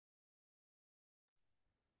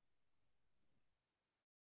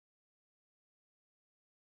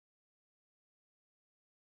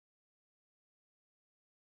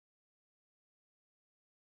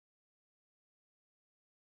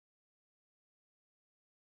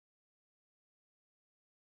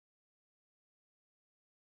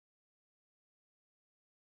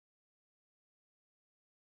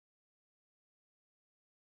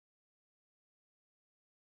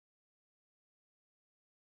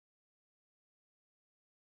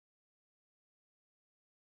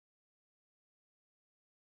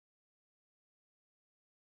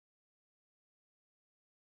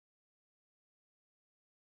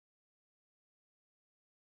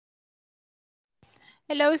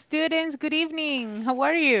Hello, students. Good evening. How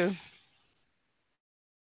are you?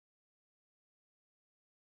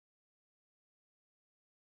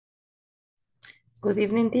 Good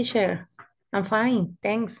evening, teacher. I'm fine,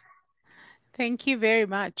 thanks. Thank you very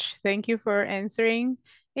much. Thank you for answering.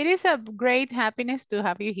 It is a great happiness to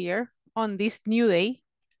have you here on this new day,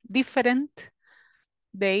 different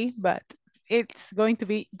day, but it's going to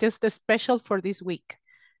be just a special for this week,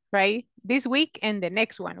 right? This week and the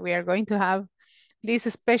next one, we are going to have this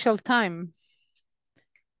special time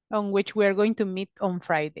on which we are going to meet on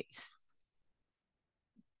Fridays.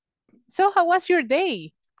 So how was your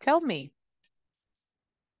day? Tell me.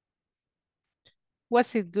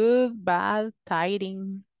 Was it good, bad,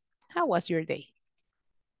 tiring? How was your day?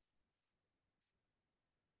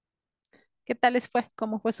 ¿Qué tal les fue?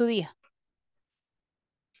 ¿Cómo fue su día?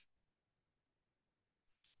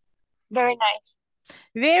 Very nice.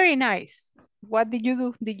 Very nice. What did you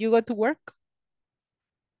do? Did you go to work?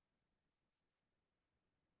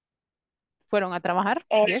 ¿Fueron a trabajar?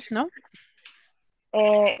 Uh, Yes, no?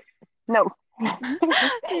 uh, no,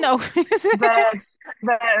 No. but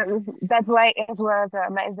but that's why it was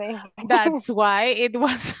a nice day. That's why it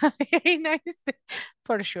was a very nice day.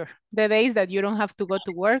 For sure. The days that you don't have to go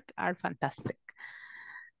to work are fantastic.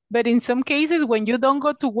 But in some cases, when you don't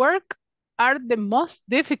go to work, are the most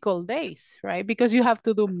difficult days, right? Because you have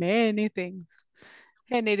to do many things.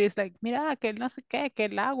 And it is like, mira, que el no sé qué, que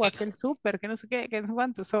el agua, que el súper, que no sé qué, que no sé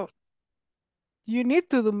cuánto. So you need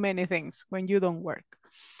to do many things when you don't work.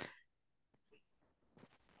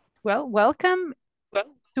 Well, welcome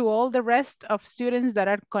to all the rest of students that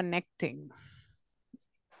are connecting.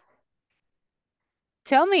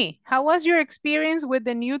 Tell me, how was your experience with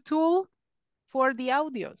the new tool for the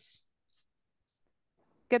audios?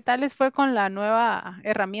 ¿Qué tal les fue con la nueva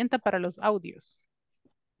herramienta para los audios?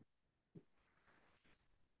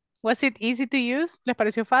 Was it easy to use? ¿Les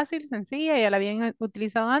pareció fácil, sencilla? ¿Ya la habían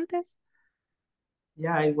utilizado antes?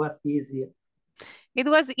 Yeah, it was easy. It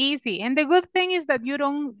was easy. And the good thing is that you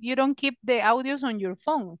don't keep the audios on your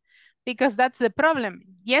phone because that's the problem.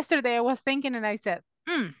 Yesterday I was thinking and I said,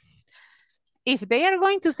 if they are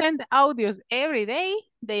going to send audios every day,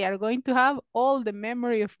 they are going to have all the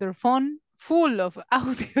memory of their phone full of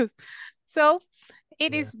audios. So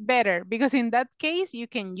it Yeah. is better because in that case, you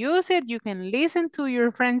can use it, you can listen to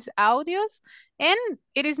your friends' audios, and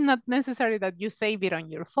it is not necessary that you save it on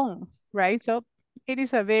your phone, right? So it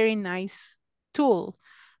is a very nice tool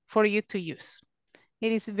for you to use.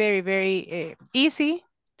 It is very, very easy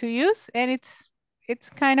to use and it's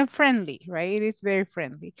kind of friendly, right? It is very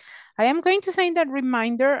friendly. I am going to send that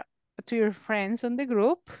reminder to your friends on the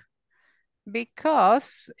group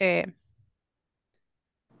because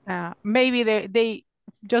maybe they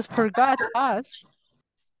just forgot us.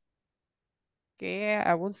 Okay,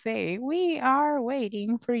 I will say we are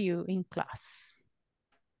waiting for you in class.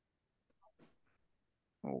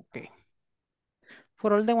 Okay.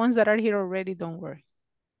 For all the ones that are here already, don't worry.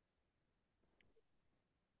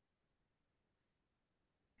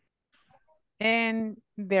 And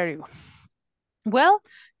there you go. Well,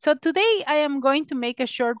 so today I am going to make a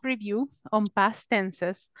short review on past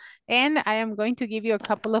tenses, and I am going to give you a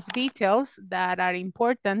couple of details that are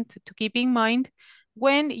important to keep in mind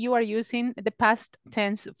when you are using the past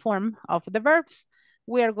tense form of the verbs.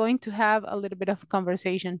 We are going to have a little bit of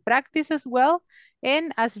conversation practice as well.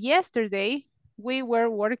 And as yesterday, we were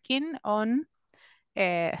working on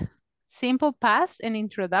simple past and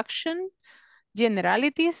introduction,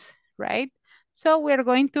 generalities, right? So we're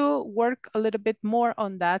going to work a little bit more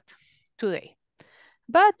on that today.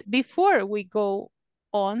 But before we go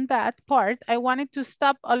on that part, I wanted to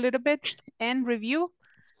stop a little bit and review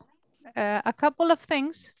a couple of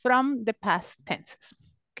things from the past tenses,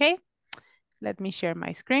 okay? Let me share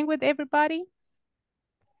my screen with everybody.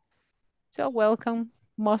 So welcome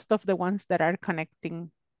most of the ones that are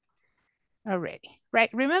connecting already,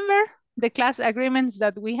 right? Remember the class agreements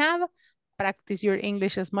that we have. Practice your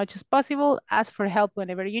English as much as possible. Ask for help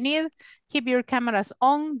whenever you need. Keep your cameras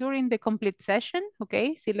on during the complete session,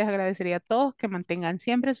 ¿ok? Sí les agradecería a todos que mantengan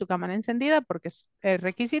siempre su cámara encendida porque es el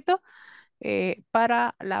requisito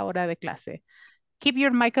para la hora de clase. Keep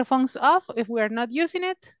your microphones off if we are not using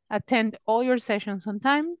it. Attend all your sessions on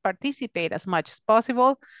time. Participate as much as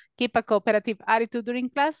possible. Keep a cooperative attitude during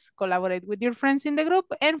class. Collaborate with your friends in the group.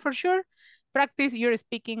 And for sure, practice your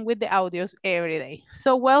speaking with the audios every day.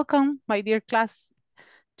 So welcome, my dear class,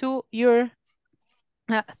 to your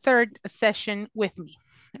third session with me.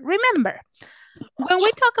 Remember, when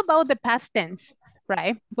we talk about the past tense,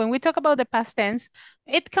 right? When we talk about the past tense,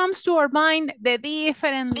 it comes to our mind the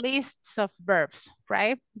different lists of verbs,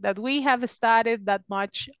 right? That we have studied that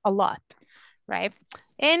much a lot, right?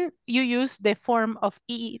 And you use the form of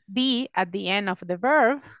ed at the end of the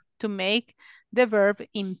verb to make the verb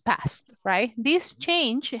in past, right? This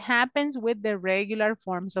change happens with the regular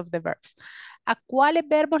forms of the verbs. ¿A cuáles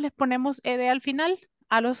verbos les ponemos ed al final?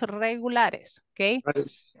 A los regulares, okay? Right.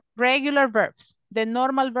 Regular verbs, the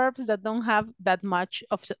normal verbs that don't have that much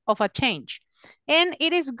of a change. And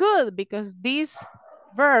it is good because these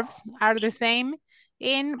verbs are the same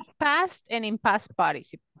in past and in past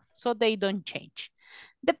participle, so they don't change.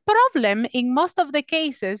 The problem in most of the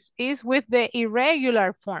cases is with the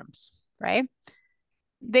irregular forms, right?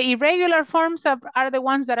 The irregular forms are the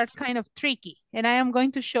ones that are kind of tricky. And I am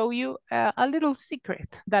going to show you a little secret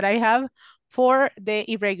that I have for the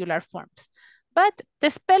irregular forms. But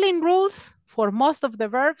the spelling rules for most of the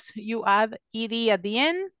verbs, you add ed at the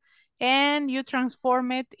end and you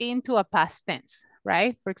transform it into a past tense,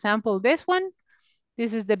 right? For example, this one,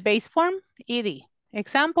 this is the base form, ed.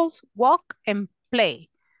 Examples, walk and play,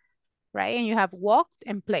 right? And you have walked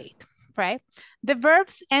and played, right? The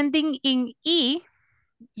verbs ending in E,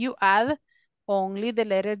 you add only the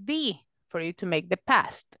letter D for you to make the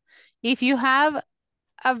past. If you have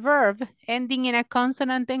a verb ending in a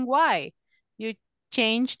consonant and Y, you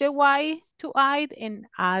change the Y to I and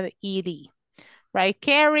add ed, right?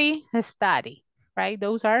 Carry, study, right?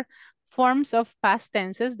 Those are forms of past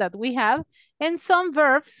tenses that we have, and some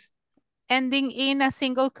verbs ending in a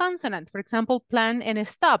single consonant. For example, plan and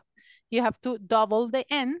stop. You have to double the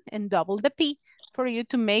N and double the P for you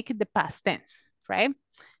to make the past tense, right?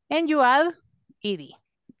 And you add ed.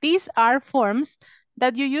 These are forms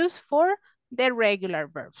that you use for the regular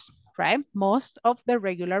verbs, right? Most of the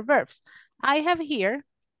regular verbs. I have here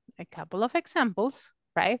a couple of examples,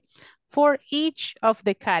 right? For each of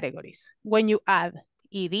the categories. When you add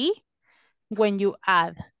ed, when you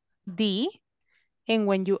add d, and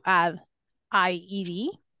when you add IED.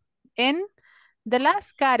 And the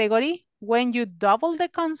last category, when you double the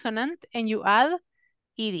consonant and you add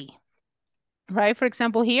ED, right? For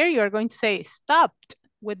example, here you are going to say stopped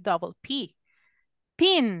with double P,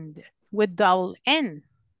 pinned with double N,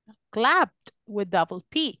 clapped with double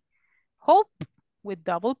P, hope with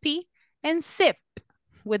double P, and sip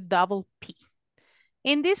with double P.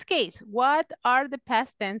 In this case, what are the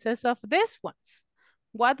past tenses of these ones?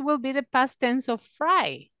 What will be the past tense of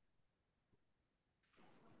fry?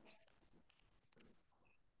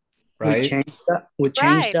 We Right. change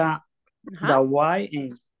Fried. the Y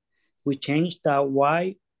and we change the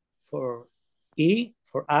Y for E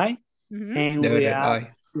for I and The we letter add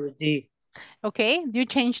I. D. Okay, you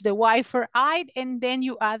change the Y for I and then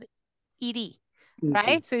you add ed,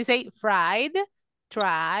 right? So you say fried,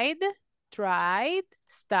 tried,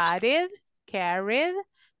 studied, carried,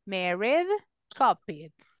 married,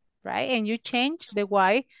 copied, right? And you change the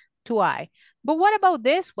Y to I. But what about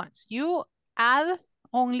this ones? You add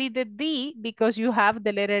only the D because you have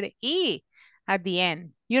the letter E at the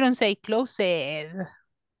end. You don't say closed to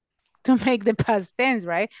make the past tense,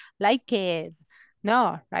 right? Like it.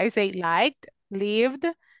 No, right? Say liked, lived,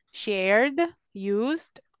 shared,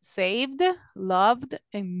 used, saved, loved,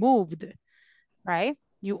 and moved, right?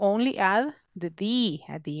 You only add the D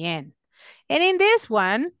at the end. And in this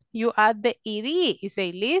one, you add the ED. You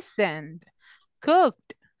say listened,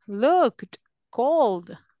 cooked, looked,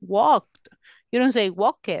 called, walked. You don't say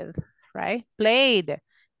walked, right? Played,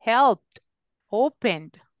 helped,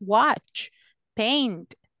 opened, watched,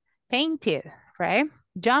 paint, painted, right?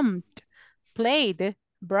 Jumped, played,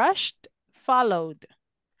 brushed, followed.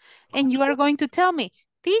 And you are going to tell me,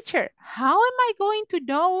 teacher, how am I going to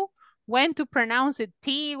know when to pronounce the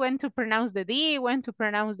T, when to pronounce the D, when to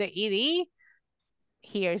pronounce the ED?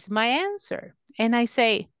 Here's my answer. And I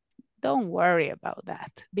say, don't worry about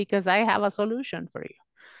that because I have a solution for you.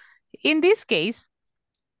 In this case,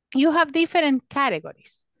 you have different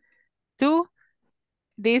categories to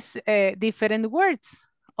these different words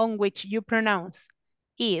on which you pronounce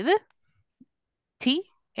id, T,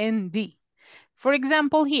 and D. For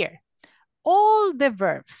example, here, all the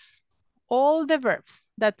verbs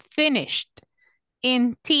that finished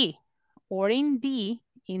in T or in D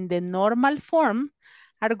in the normal form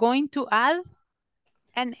are going to add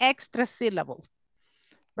an extra syllable,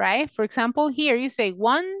 right? For example, here you say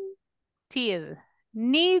wanted,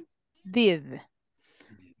 needed,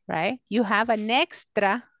 right? You have an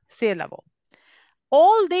extra syllable.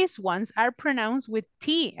 All these ones are pronounced with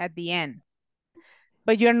T at the end,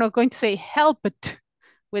 but you're not going to say helped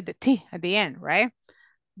with the T at the end, right?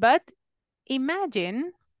 But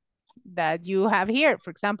imagine that you have here,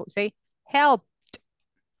 for example, say helped,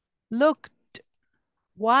 looked,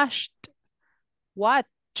 washed,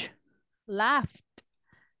 watched, laughed,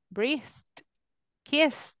 breathed,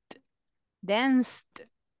 kissed, danced,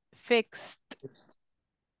 fixed.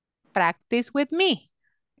 Practice with me.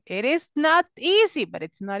 It is not easy, but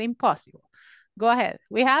it's not impossible. Go ahead.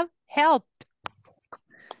 We have helped,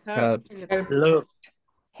 Helped. Look,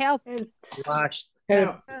 helped, washed,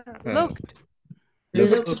 looked,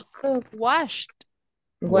 Look, washed,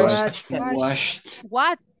 watched, Washed.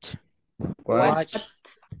 watched, Watched.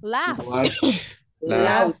 laughed, Watched.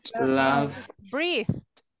 laughed, Laughed. breathed,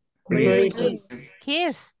 breathed,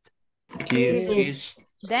 kissed, Kissed.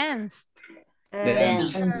 danced,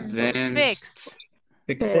 Danced. fixed,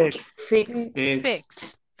 fixed,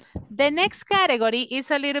 fixed. The next category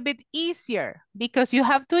is a little bit easier because you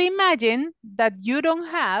have to imagine that you don't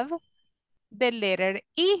have the letter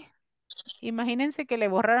E. Imagínense que le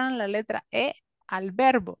borraran la letra E al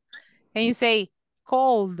verbo. And you say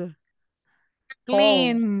cold,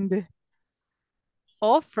 cleaned,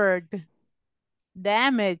 offered,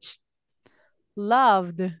 damaged,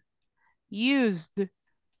 loved, used,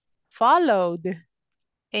 followed,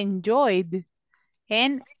 enjoyed,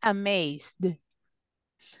 and amazed.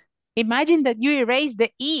 Imagine that you erase the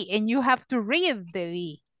E and you have to read the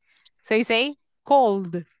D. So you say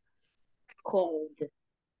cold,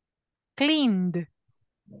 cleaned,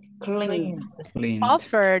 Cleaned.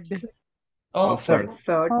 offered, Offered.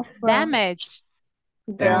 damaged,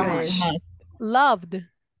 damaged, loved,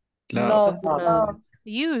 loved,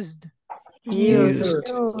 used, used,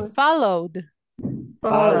 followed,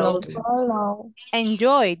 followed,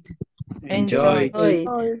 enjoyed, enjoyed,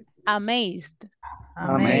 amazed.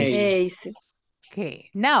 amazed. Okay,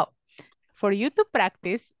 now, for you to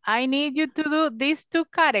practice, I need you to do these two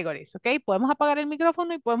categories, okay? Podemos apagar el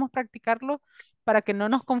micrófono y podemos practicarlo para que no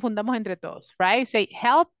nos confundamos entre todos, right? Say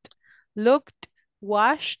helped, looked,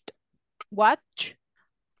 washed, watched,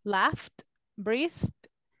 laughed, breathed,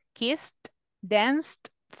 kissed, danced,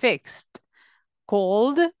 fixed,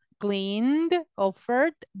 cold, cleaned,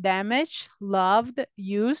 offered, damaged, loved,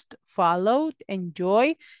 used, followed,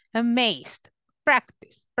 enjoy, amazed.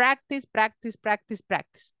 Practice, practice, practice, practice,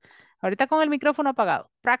 practice. Ahorita con el micrófono apagado.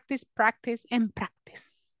 Practice, practice, and practice.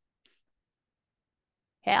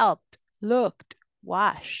 Helped, looked,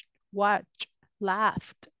 washed, watched,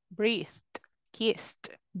 laughed, breathed, kissed,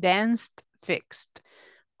 danced, fixed,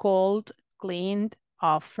 called, cleaned,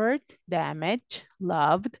 offered, damaged,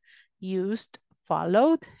 loved, used,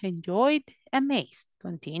 followed, enjoyed, amazed.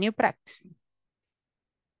 Continue practicing.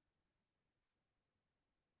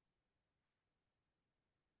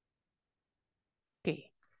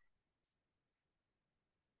 Okay.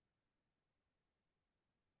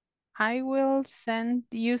 I will send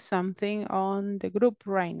you something on the group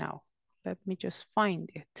right now. Let me just find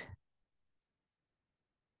it.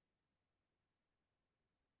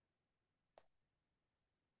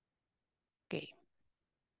 Okay.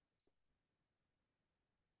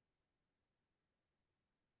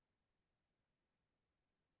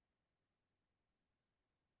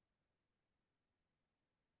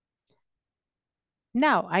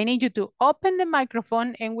 Now, I need you to open the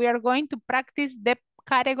microphone and we are going to practice the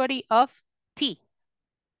category of T.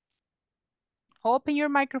 Open your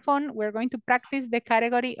microphone. We're going to practice the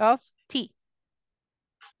category of T.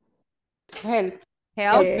 Help.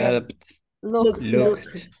 Help, Helped. Looked.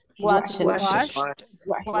 Watched. washed, Watched.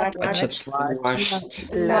 Washed.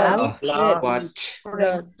 laughed, Watched.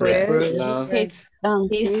 breathed, Loved. breathed,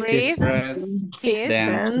 Breathed. kissed,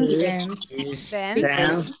 Danced.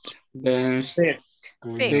 danced, Danced.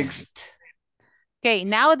 Fixed. Okay,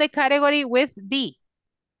 now the category with D.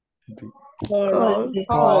 cold,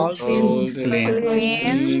 Cold, Cold.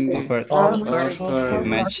 Clean, Offered. offered,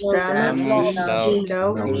 Damaged. damaged, Loved.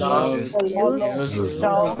 loved, Used. used,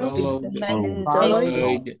 Followed.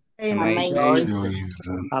 enjoyed,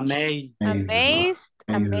 Amazed. amazed,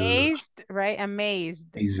 amazed, right? Amazed.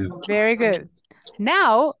 Very good.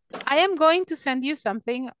 Now, I am going to send you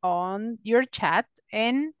something on your chat.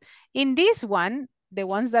 And in this one, the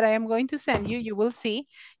ones that I am going to send you, you will see,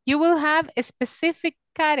 you will have specific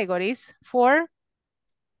categories for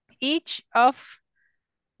each of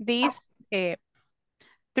these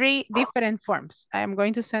three different forms. I am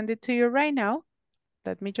going to send it to you right now.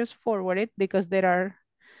 Let me just forward it because they are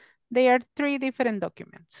three different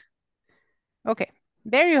documents. Okay,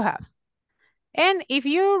 there you have. And if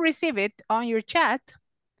you receive it on your chat,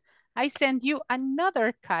 I send you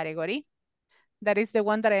another category. That is the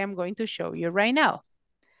one that I am going to show you right now.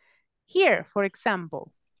 Here, for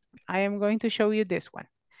example, I am going to show you this one.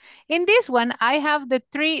 In this one, I have the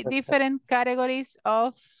three different categories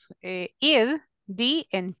of id, D,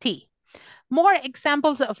 and T. More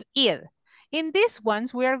examples of id. In these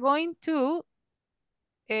ones, we are going to,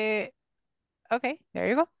 okay, there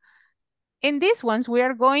you go. In these ones, we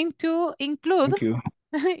are going to include, Thank you.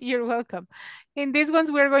 you're welcome. In these ones,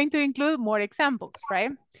 we're going to include more examples,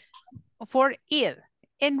 right? For id.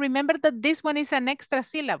 And remember that this one is an extra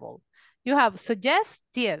syllable. You have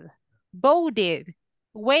suggested, voted,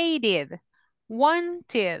 waited,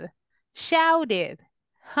 wanted, shouted,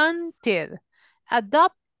 hunted,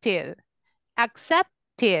 adopted,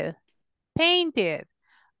 accepted, painted,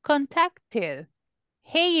 contacted,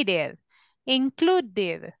 hated,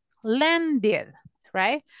 included, landed,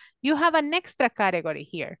 right? You have an extra category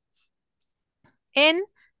here. And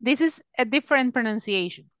this is a different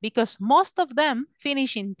pronunciation because most of them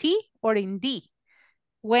finish in T or in D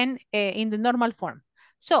when in the normal form.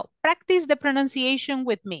 So practice the pronunciation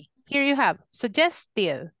with me. Here you have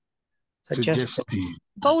suggested, Suggested.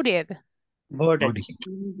 voted, Voted.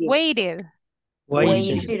 waited,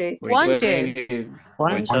 Waited. wanted,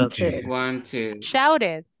 Wanted.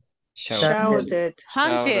 shouted, Shouted.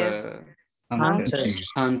 hunted, Hunted.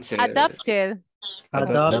 adopted,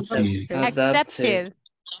 Adopted. accepted,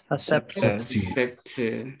 Accepted.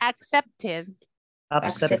 accepted,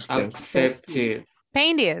 Accepted.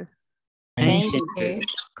 painted, Painted.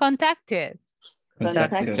 contacted,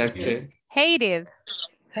 Contacted. hated,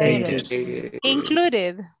 Hated.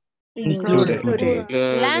 included, Included.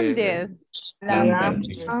 landed,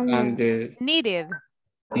 Landed. needed,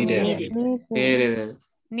 Needed.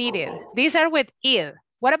 needed. These are with id.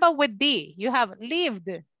 What about with D? You have lived,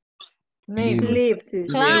 Lived.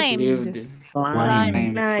 climbed, Lived.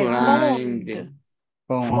 Climbed. Climbed.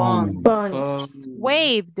 Phone. Fun.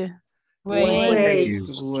 waved, Wave.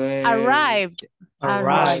 arrived,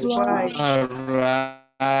 Arrived.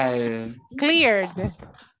 Arrived. cleared,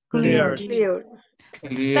 Cleared. Cleared.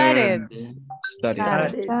 studied,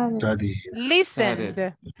 Studied.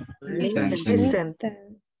 listened, Listened.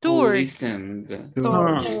 toured, Listened.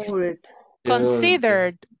 Toured.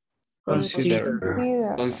 considered, Consider.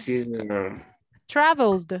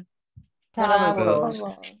 traveled,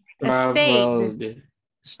 Traveled. Traveled.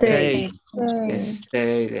 Stayed.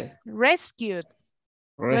 Stayed. rescued,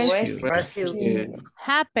 Rescued.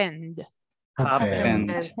 happened. Happened.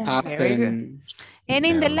 Very good. Happened. And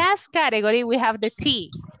in the last category, we have the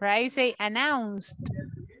T, right? You say announced,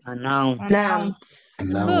 Announced.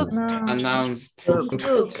 cooked, Announced. Cooked.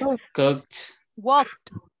 Cooked.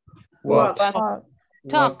 walked, Walked.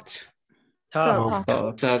 talked, Talked.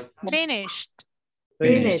 Talked. finished,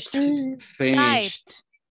 Finished. Finished.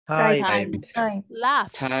 Typed.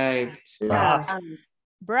 laughed, Typed. Laughed.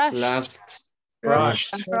 brushed, Laughed.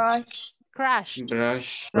 Brushed. crashed,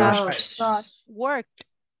 Brushed. worked,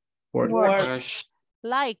 Brushed.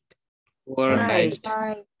 liked, Worked.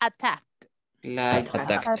 attacked, Like.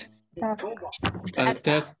 Attacked.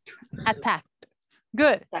 attacked.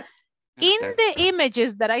 Good. In the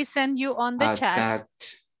images that I send you on the chat,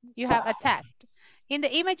 Attacked. you have attacked. In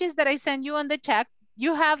the images that I send you on the chat,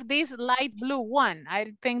 you have this light blue one.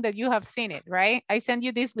 I think that you have seen it, right? I send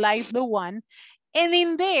you this light blue one. And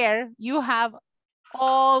in there, you have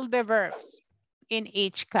all the verbs in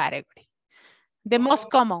each category. The most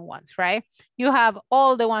common ones, right? You have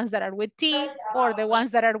all the ones that are with T, or the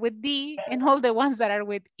ones that are with D, and all the ones that are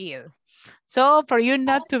with id. So for you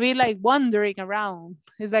not to be like wandering around,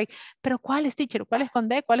 it's like, pero ¿cuál es, teacher? ¿Cuál es con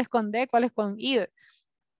D? ¿Cuál es con D? ¿Cuál es con id?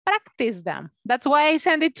 Practice them. That's why I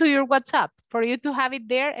send it to your WhatsApp, for you to have it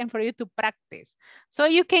there and for you to practice. So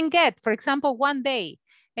you can get, for example, one day,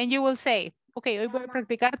 and you will say, okay, hoy voy a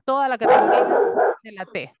practicar toda la categoría de la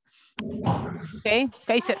T. Okay,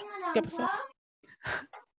 Kaiser, ¿qué pasó?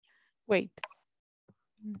 Wait.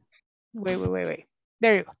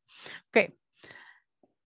 There you go. Okay.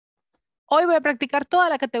 Hoy voy a practicar toda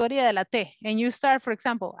la categoría de la T. And you start, for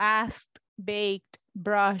example, asked, baked,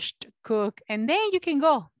 brushed, cooked, and then you can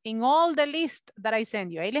go in all the list that I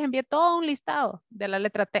send you. Ahí les envié todo un listado de la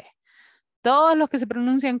letra T. Todos los que se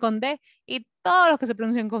pronuncian con D y todos los que se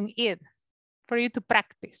pronuncian con id, for you to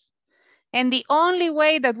practice. And the only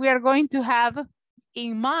way that we are going to have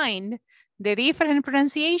in mind the different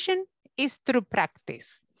pronunciation is through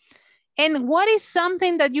practice. And what is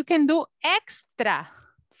something that you can do extra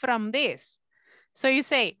from this? So you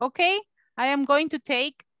say, okay, I am going to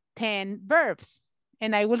take 10 verbs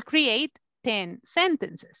and I will create 10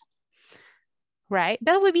 sentences, right?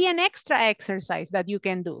 That would be an extra exercise that you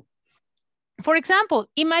can do. For example,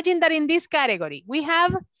 imagine that in this category, we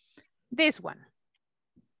have this one,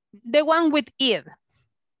 the one with id.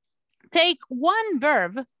 Take one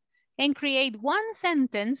verb and create one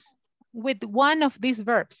sentence with one of these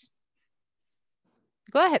verbs.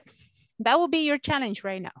 Go ahead. That will be your challenge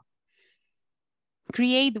right now.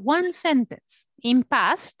 Create one sentence in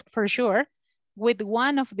past, for sure, with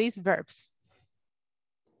one of these verbs.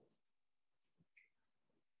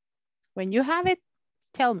 When you have it,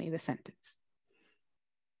 tell me the sentence.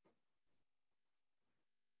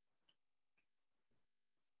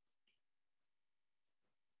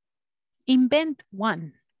 Invent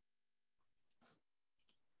one.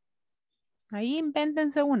 Ahí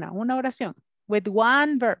invéntense una oración with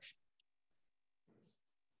one verb.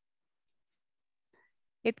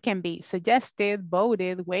 It can be suggested,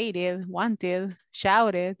 voted, waited, wanted,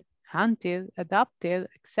 shouted, hunted, adopted,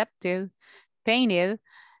 accepted, painted,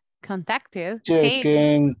 contacted, Yeah,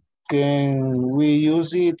 paid. can we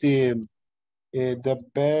use it the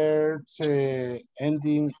verbs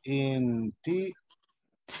ending in T?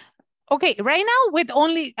 Okay, right now with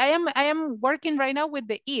only, I am working right now with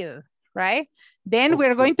the id, right? Then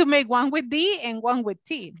we're going to make one with D and one with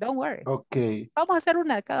T. Don't worry. Okay. Vamos a hacer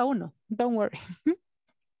una de cada uno. Don't worry.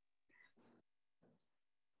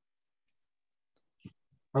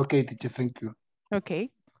 Okay, teacher, thank you. Okay.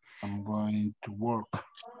 I'm going to work.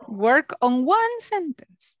 Work on one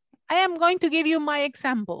sentence. I am going to give you my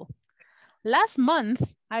example. Last month,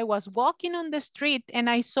 I was walking on the street and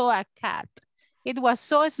I saw a cat. It was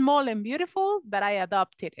so small and beautiful that I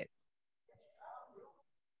adopted it.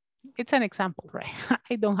 It's an example, right?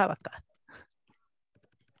 I don't have a cat.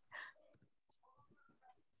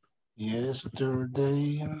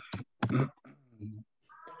 Yesterday.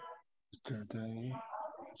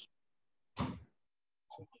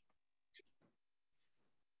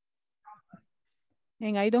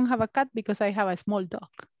 And I don't have a cat because I have a small dog.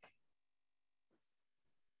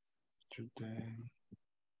 Today.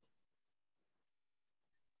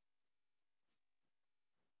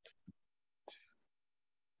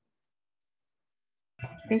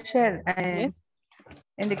 Teacher, Yes.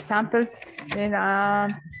 in the examples, then, I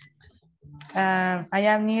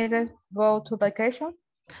am needed to go to vacation.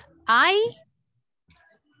 I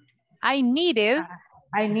needed.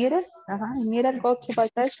 I needed to go to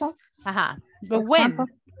vacation. Ajá. But when?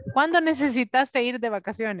 ¿Cuándo necesitaste ir de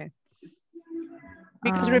vacaciones?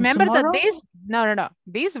 Because remember tomorrow? that no.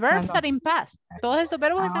 These verbs are in past. Todos estos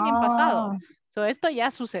verbos están en pasado. So esto ya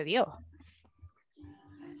sucedió.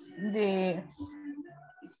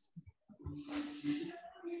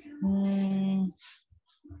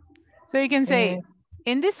 So you can say,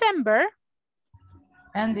 in December.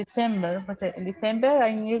 In December,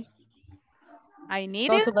 I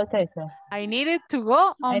needed to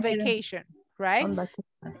go on vacation, right?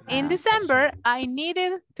 In December, I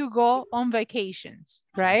needed to go on vacations,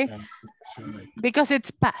 right? Because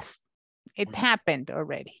it's past. It happened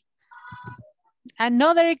already.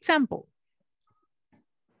 Another example.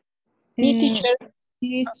 Teacher.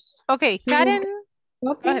 Okay, Karen.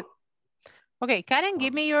 Go ahead. Okay, Karen,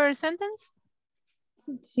 give me your sentence.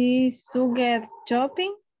 She's to get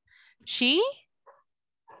shopping. She?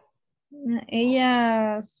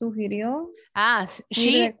 Ella sugirió.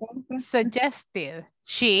 She suggested.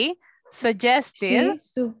 She suggested.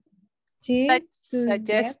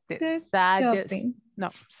 Suggested. No,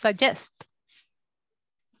 suggest.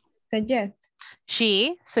 Suggest.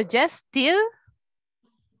 She suggested.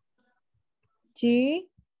 She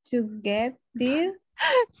suggested.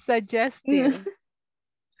 Suggested.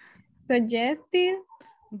 Suggested.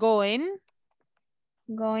 Going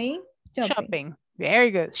shopping.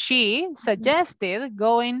 Very good. She suggested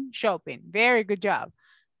going shopping. Very good job.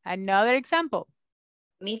 Another example.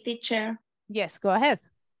 Me, teacher. Yes, go ahead.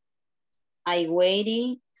 I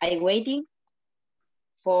waited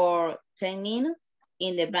for 10 minutes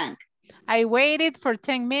in the bank. I waited for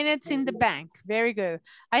 10 minutes in the bank. Very good.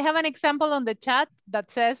 I have an example on the chat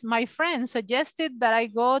that says, my friend suggested that I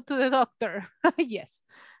go to the doctor. Yes.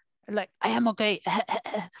 Like, I am okay.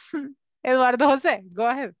 Eduardo Jose, go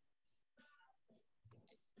ahead.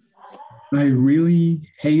 I really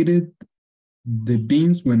hated the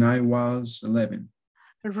beans when I was 11.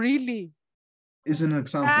 Really? It's an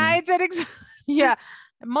example. Yeah,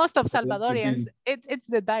 most of Salvadorians, it's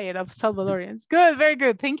the diet of Salvadorians. Good, very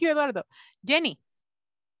good. Thank you, Eduardo. Jenny.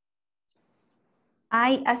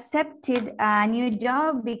 I accepted a new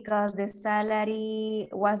job because the salary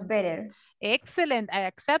was better. Excellent. I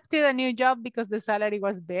accepted a new job because the salary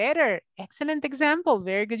was better. Excellent example.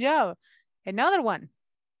 Very good job. Another one.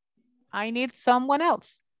 I need someone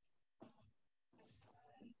else.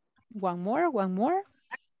 One more.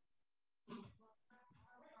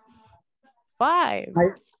 5.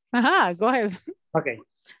 Go ahead. Okay.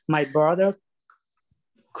 My brother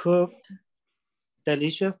cooked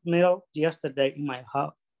delicious meal yesterday in my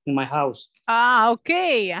house.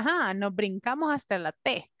 Okay. Nos brincamos hasta la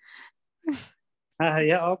T.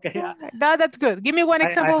 Yeah, okay. No, that's good. Give me one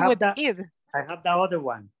example with id. I have the other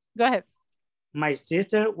one. Go ahead. My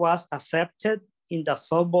sister was accepted in the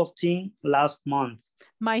softball team last month.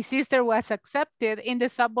 My sister was accepted in the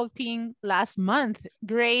softball team last month.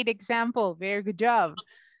 Great example. Very good job.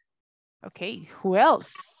 Okay, who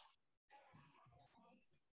else?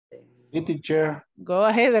 Hey, teacher. Go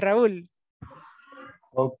ahead, Raúl.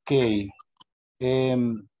 Okay.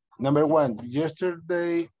 Number one,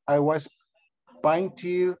 yesterday I was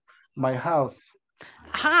painting my house.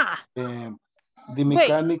 Aha. The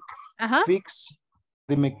mechanic fixed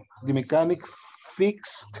the mechanic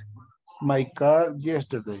fixed my car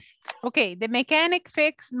yesterday. Okay, the mechanic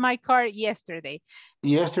fixed my car yesterday.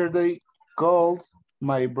 Yesterday called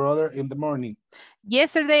my brother in the morning.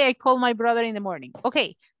 Yesterday I called my brother in the morning.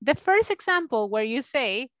 Okay, the first example where you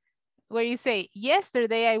say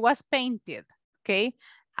yesterday I was painted. Okay,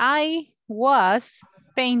 I was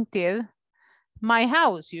painted my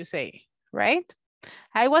house, you say, right?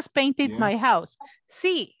 I was painted my house.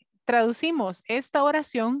 Si traducimos esta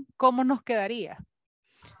oración, ¿cómo nos quedaría?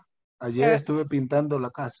 Ayer estuve pintando la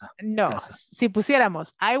casa. No, si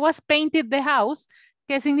pusiéramos I was painted the house,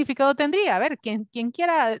 ¿qué significado tendría? A ver, quien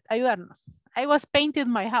quiera ayudarnos. I was painted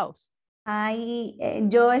my house.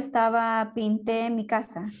 Yo pinté mi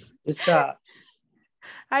casa.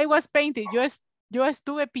 I was painted, yo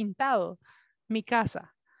estuve pintado mi casa,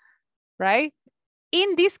 right?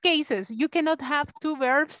 In these cases, you cannot have two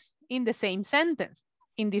verbs in the same sentence,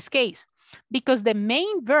 in this case, because the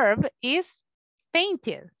main verb is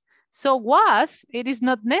painted. So was, it is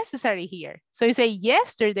not necessary here. So you say,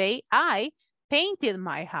 yesterday, I painted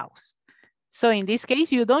my house. So in this case,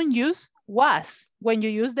 you don't use was when you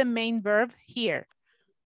use the main verb here.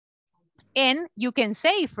 And you can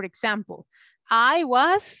say, for example, I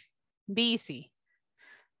was busy.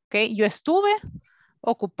 Okay, yo estuve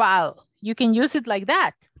ocupado. You can use it like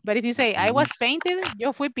that. But if you say, I was painted,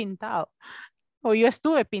 yo fui pintado. Or yo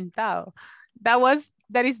estuve pintado.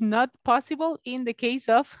 That is not possible in the case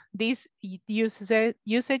of this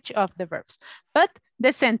usage of the verbs. But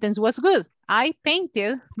the sentence was good. I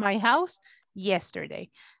painted my house yesterday.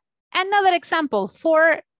 Another example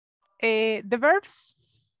for the verbs.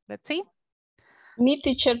 Let's see. Me,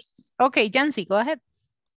 teacher. Okay, Jancy, go ahead.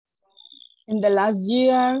 In the last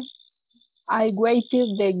year, I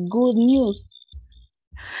waited the good news.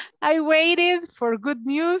 I waited for good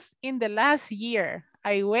news in the last year.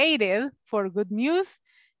 I waited for good news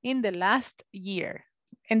in the last year.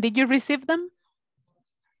 And did you receive them?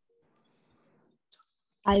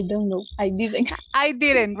 I don't know. I didn't. I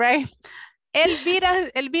didn't, right?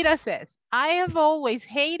 Elvira says, I have always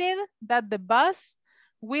hated that the bus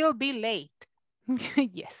will be late.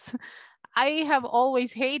 Yes. I have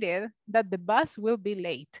always hated that the bus will be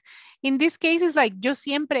late. In this case, it's like yo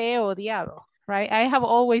siempre he odiado, right? I have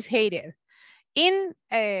always hated. In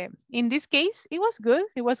this case, it was good.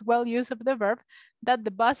 It was well used of the verb that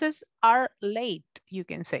the buses are late, you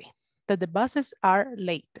can say. That the buses are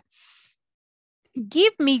late.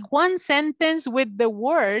 Give me one sentence with the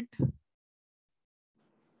word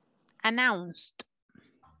announced.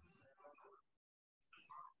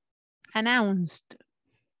 Announced.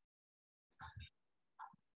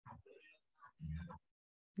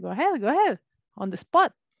 Go ahead. On the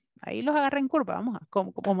spot. Ahí los agarré en curva. Vamos a,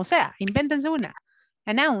 como sea. Invéntense una.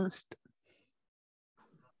 Announced.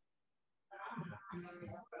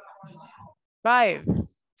 5,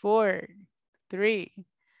 4, 3,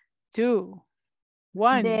 2,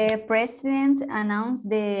 1. The president announced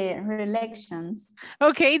the re-elections.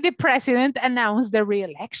 Okay, the president announced the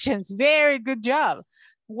re-elections. Very good job.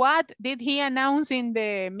 What did he announce in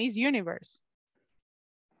the Miss Universe?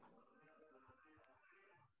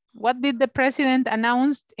 What did the president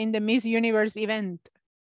announce in the Miss Universe event?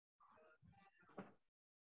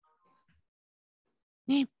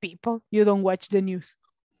 People, you don't watch the news.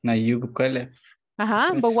 Nayib Bukele.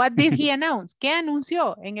 Ajá, but what did he announce? ¿Qué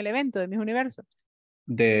anunció en el evento de Miss Universo?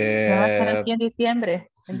 Aquí en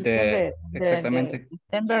diciembre. Exactamente.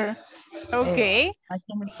 Diciembre. Okay.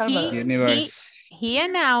 Aquí en El Salvador. Universe. He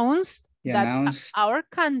announced He that announced our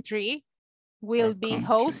country will be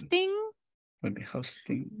hosting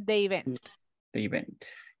the event. The event.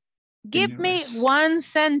 Give me Universe. one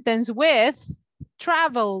sentence with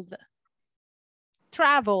traveled.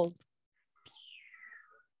 Traveled.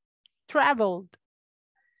 Traveled.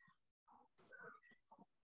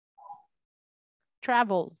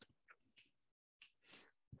 Traveled.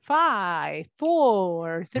 5,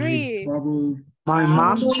 4, 3. My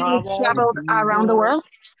mom traveled around the world.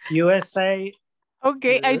 USA.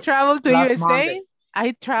 Okay, I traveled to last USA. Monday.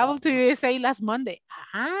 I traveled to USA last Monday.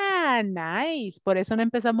 Ah, nice. Por eso no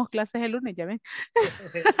empezamos clases el lunes, ya ven.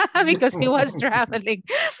 Because he was traveling.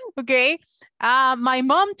 Okay. My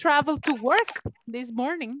mom traveled to work this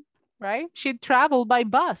morning, right? She traveled by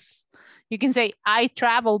bus. You can say, I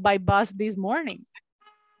traveled by bus this morning.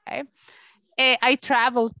 Okay? I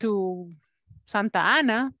traveled to Santa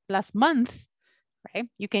Ana last month. Right?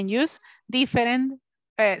 You can use different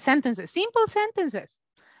sentences, simple sentences.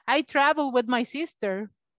 I traveled with my sister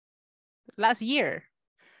last year,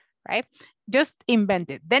 right? Just invent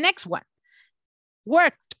it. The next one,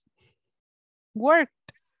 worked,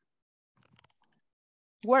 worked,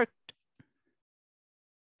 worked.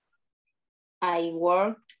 I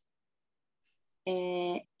worked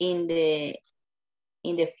in the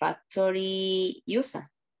factory USA.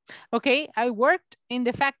 Okay, I worked in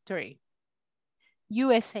the factory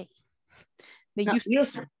USA. The No,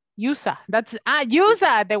 USA. USA. That's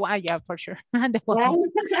USA. The Y, yeah, for sure. The Y.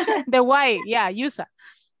 The Y, yeah, USA.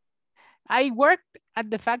 I worked at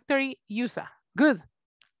the factory USA. Good.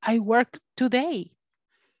 I worked today.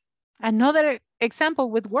 Another example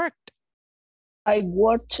with worked. I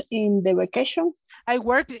worked in the vacation. I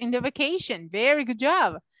worked in the vacation. Very good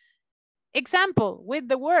job. Example with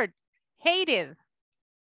the word hated.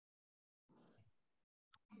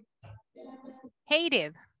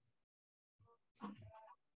 Hated.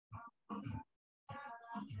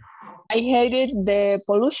 I hated the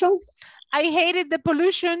pollution. I hated the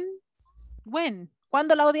pollution. When?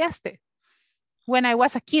 ¿Cuándo la odiaste? When I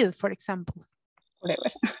was a kid, for example. Whatever.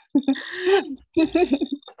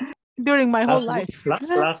 During my whole life.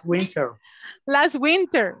 Last winter. Last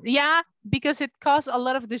winter, yeah, because it caused a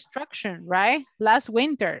lot of destruction, right? Last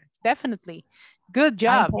winter, definitely. Good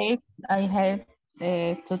job. I hate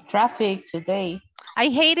the traffic today. I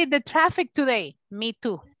hated the traffic today. Me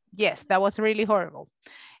too. Yes, that was really horrible.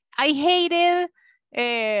 I hated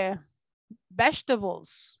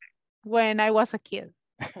vegetables when I was a kid.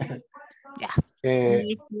 Yeah.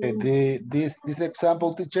 This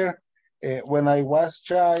example, teacher, when I was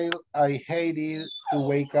child, I hated to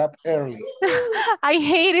wake up early. I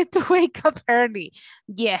hated to wake up early.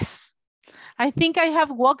 Yes. I think I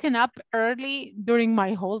have woken up early during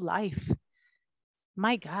my whole life.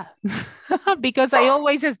 My God. Because I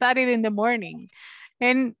always studied in the morning.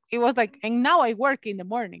 And it was like, and now I work in the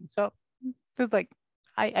morning. So it's like,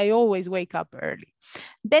 I always wake up early.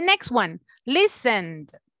 The next one,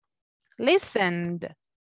 listened. Listened.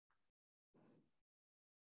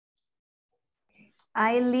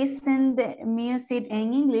 I listened music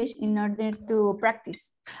in English in order to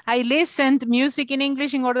practice. I listened music in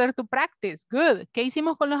English in order to practice. Good. ¿Qué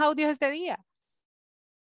hicimos con los audios este día?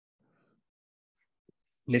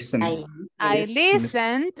 Listen. I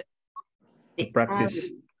listened. To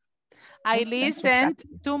practice. I listened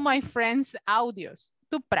to my friends' audios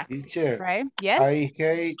to practice. Teacher, right? Yes. I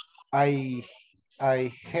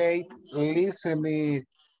hate listening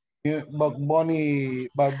Bad Bunny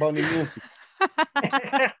music.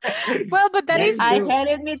 Well, but that is. I hate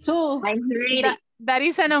it, me too. That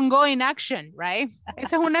is an ongoing action, right?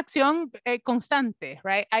 Esa es una acción constante,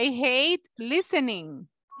 right? I hate listening.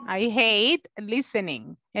 I hate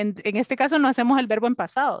listening. En este caso no hacemos el verbo en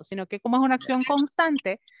pasado, sino que como es una acción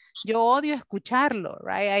constante, yo odio escucharlo,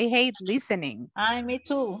 right? I hate listening. Me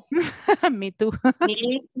too. Me too.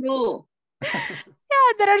 Me too.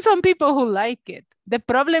 Yeah, there are some people who like it. The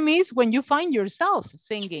problem is when you find yourself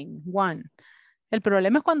singing one. El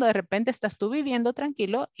problema es cuando de repente estás tú viviendo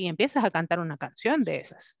tranquilo y empiezas a cantar una canción de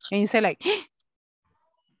esas. And you say like,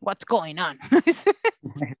 what's going on?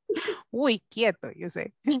 Uy, quieto, you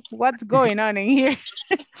say. What's going on in here?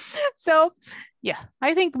 So, yeah,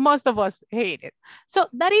 I think most of us hate it. So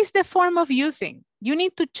that is the form of using. You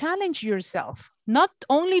need to challenge yourself, not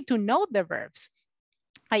only to know the verbs.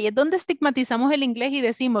 Ahí es donde estigmatizamos el inglés y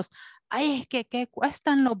decimos, ay, es que ¿qué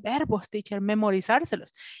cuestan los verbos, teacher, memorizárselos?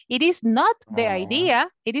 It is not the idea.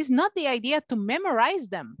 It is not the idea to memorize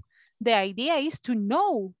them. The idea is to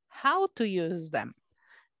know how to use them.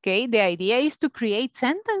 Okay, the idea is to create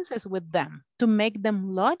sentences with them, to make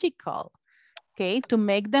them logical, okay, to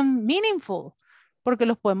make them meaningful. Porque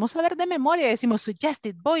los podemos saber de memoria. Decimos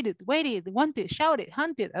suggested, voided, waited, wanted, shouted,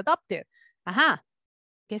 hunted, adopted. Ajá.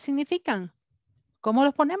 ¿Qué significan? ¿Cómo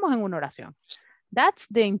los ponemos en una oración? That's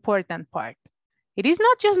the important part. It is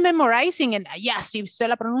not just memorizing and yes, sí sé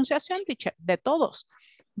la pronunciación de todos.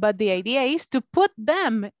 But the idea is to put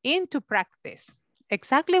them into practice.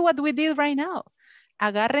 Exactly what we did right now.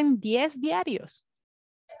 Agarren 10 diarios.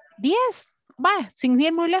 10. Va, sin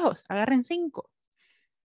ir muy lejos. Agarren 5.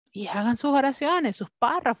 Y hagan sus oraciones, sus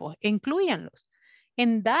párrafos. Incluyanlos.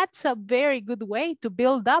 And that's a very good way to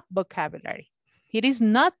build up vocabulary. It is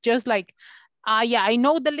not just like, yeah, I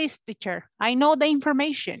know the list, teacher. I know the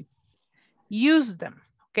information. Use them,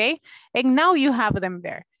 okay? And now you have them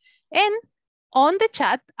there. And on the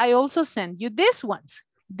chat, I also send you these ones.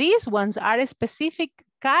 These ones are specific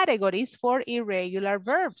categories for irregular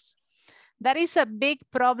verbs. That is a big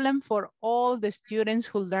problem for all the students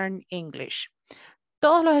who learn English.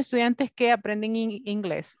 Todos los estudiantes que aprenden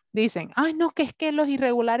inglés dicen, ay no, que es que los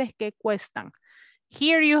irregulares que cuestan.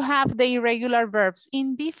 Here you have the irregular verbs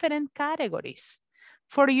in different categories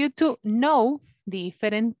for you to know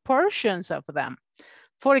different portions of them.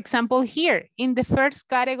 For example, here in the first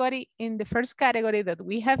category that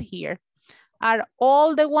we have here are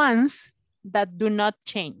all the ones that do not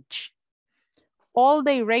change. All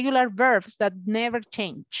the irregular verbs that never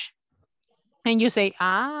change. And you say,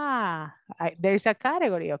 there's a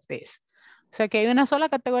category of this. O sea que hay una sola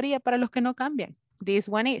categoría para los que no cambian. This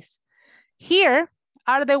one is. Here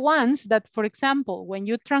are the ones that, for example, when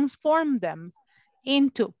you transform them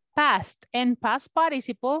into past and past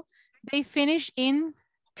participle, they finish in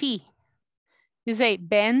T. You say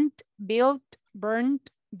bent, built, burnt,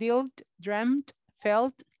 dealt, dreamt,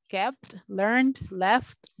 felt, kept, learned,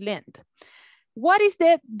 left, lent. What is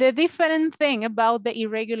the different thing about the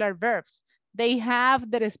irregular verbs? They have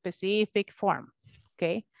their specific form,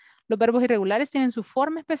 okay? Los verbos irregulares tienen su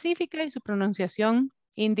forma específica y su pronunciación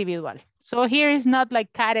individual. So here is not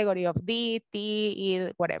like category of D, T,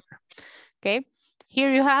 E, whatever, okay?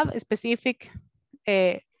 Here you have specific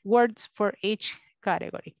words for each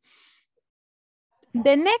category.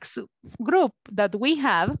 The next group that we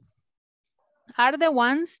have are the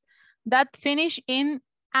ones that finish in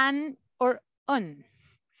an or un.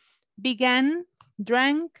 Began,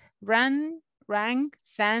 drank, ran, rang,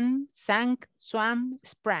 sang, sank, swam,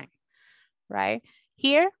 sprang, right?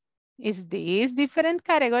 Here is this different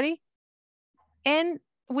category. And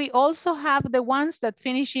we also have the ones that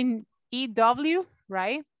finish in EW,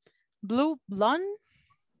 right? Blue, blonde.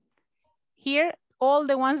 Here, all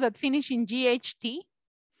the ones that finish in GHT,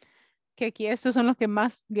 que aquí estos son los que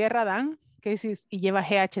más guerra dan, que si lleva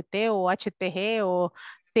GHT o HTG o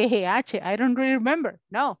TGH, I don't really remember.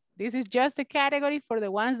 No, this is just a category for the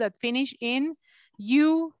ones that finish in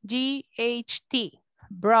UGHT.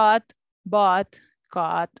 Brought, bought,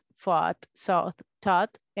 caught, fought, sought,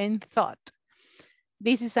 taught, and thought.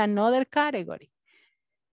 This is another category.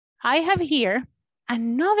 I have here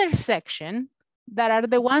another section that are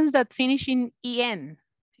the ones that finish in EN,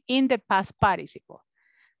 in the past participle.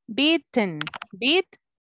 Beaten, beat,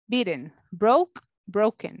 beaten, broke,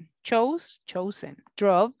 broken, chose, chosen,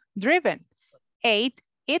 drove, driven, ate,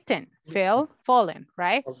 eaten, fell, fallen,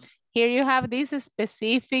 right? Here you have this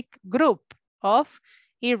specific group of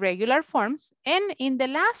irregular forms. And in the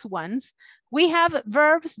last ones, we have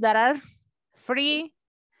verbs that are free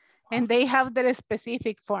and they have their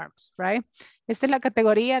specific forms, right? Esta es la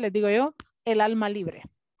categoría, les digo yo, el alma libre.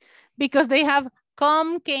 Because they have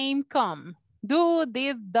come, came, come, do,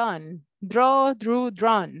 did, done, draw, drew,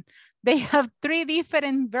 drawn. They have three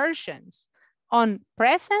different versions on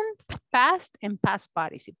present, past, and past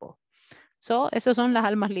participle. So, esas son las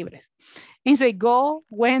almas libres. And say go,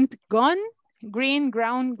 went, gone, green,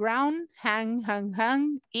 ground, ground, hang, hung,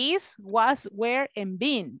 hung, is, was, were, and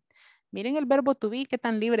been. Miren el verbo to be, qué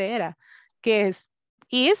tan libre era. Que es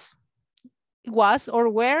is, was, or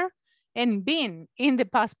were, and been in the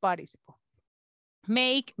past participle.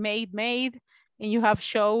 Make, made, made, and you have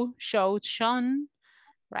show, showed, shown,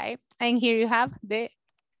 right? And here you have the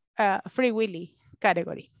free willy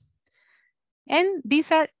category. And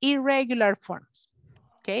these are irregular forms.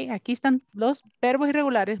 Okay, aquí están los verbos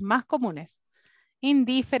irregulares más comunes in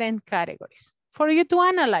different categories for you to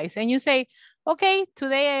analyze. And you say, okay,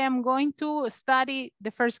 today I am going to study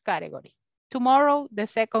the first category. Tomorrow, the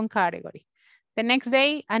second category. The next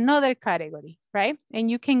day, another category, right? And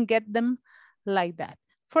you can get them like that.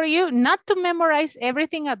 For you not to memorize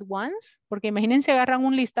everything at once, porque imagínense agarran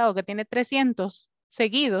un listado que tiene 300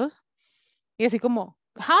 seguidos y así como,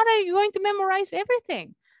 how are you going to memorize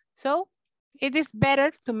everything? So it is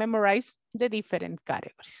better to memorize the different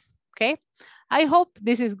categories, okay? I hope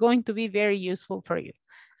this is going to be very useful for you.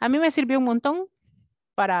 A mí me sirvió un montón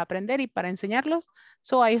para aprender y para enseñarlos,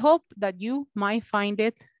 so I hope that you might find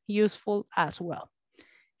it useful as well.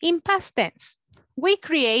 In past tense, we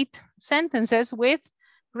create sentences with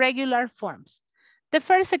regular forms. The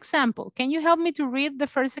first example, can you help me to read the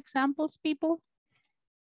first examples, people?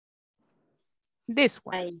 This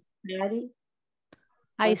one.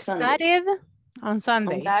 I studied on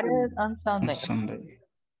Sunday.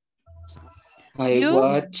 I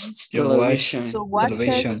watched television.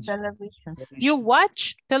 You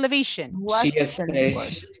watch television.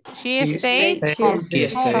 She stayed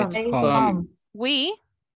home. We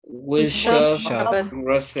shop for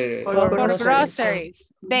groceries. For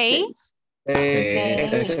groceries. They They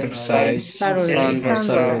exercise Saturday. on Sunday.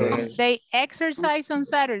 Saturday. They exercise on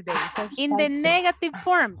Saturday. In the negative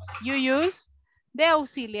forms, you use the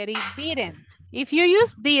auxiliary didn't. If you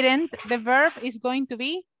use didn't, the verb is going to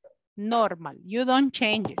be normal. You don't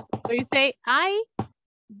change it. So you say, I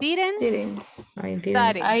didn't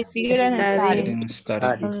study. I didn't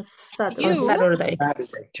study. On Saturday. You- On Saturday.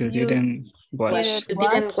 You didn't watch. You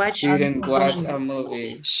didn't watch. Didn't watch a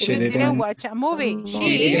movie. You didn't watch a movie.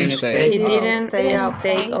 She didn't stay He didn't stay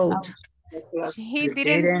out. He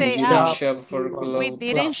didn't stay didn't out. shop for We clothes.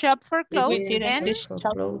 didn't shop for clothes and They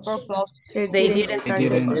didn't They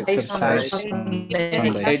didn't exercise exercise on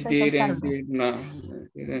Sunday. Sunday.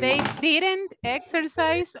 they didn't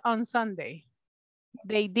exercise on Sunday.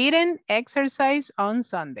 They didn't exercise on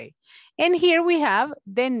Sunday. And here we have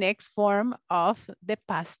the next form of the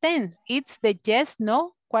past tense. It's the yes,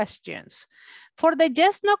 no questions. For the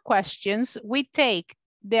yes, no questions, we take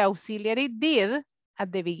the auxiliary did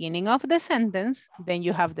at the beginning of the sentence, then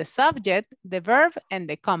you have the subject, the verb, and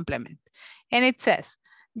the complement. And it says,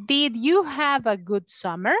 did you have a good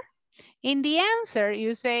summer? In the answer,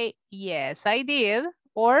 you say, yes, I did,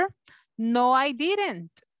 or no, I didn't.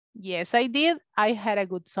 Yes, I did. I had a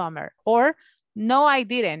good summer. Or no, I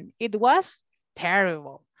didn't. It was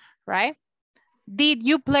terrible, right? Did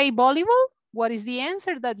you play volleyball? What is the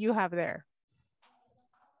answer that you have there?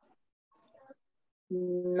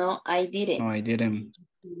 No, I didn't. No, I didn't.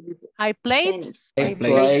 I played Tennis. I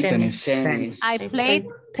played tennis. I played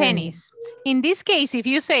tennis. In this case, if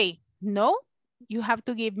you say no, you have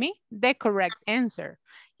to give me the correct answer.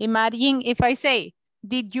 Imagine if I say,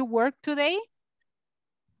 did you work today?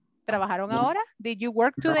 ¿Trabajaron ahora? Did you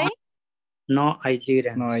work today? No, I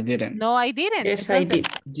didn't. No, I didn't. No, I didn't. Yes, I did.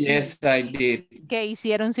 Yes, I did. ¿Qué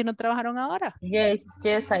hicieron si no trabajaron ahora? Yes,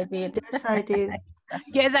 I did. Yes, I did.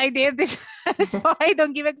 Yes, I did. So I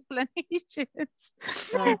don't give explanations.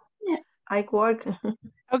 I work.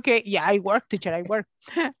 Okay, yeah, I work, teacher, I work.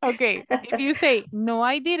 Okay, if you say, no,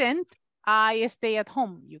 I didn't, I stay at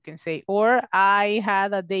home, you can say, or I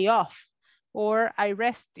had a day off, or I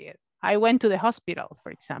rested. I went to the hospital,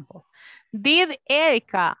 for example. Did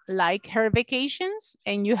Erica like her vacations?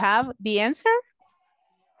 And you have the answer?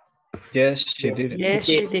 Yes, she did. Yes,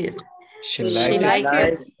 she did. She She liked liked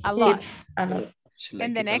it. it a lot. A lot. She liked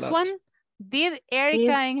And the it a next lot. one, did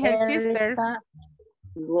Erica and her sister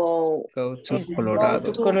Go Go to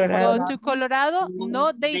Colorado. go to Colorado?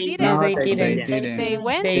 No, they didn't. No, they They didn't. didn't. They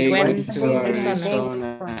went. They went to to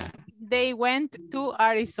Arizona. They went to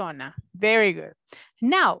Arizona. Very good.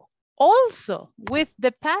 Now, also with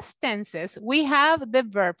the past tenses, we have the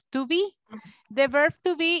verb to be. The verb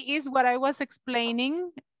to be is what I was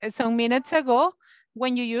explaining some minutes ago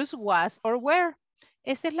when you use was or were.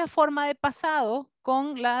 Esa es la forma de pasado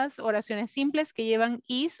con las oraciones simples que llevan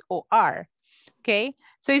is o are. Okay,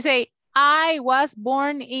 so you say, I was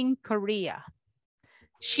born in Korea.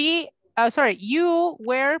 You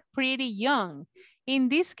were pretty young. In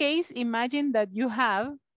this case, imagine that you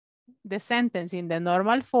have the sentence in the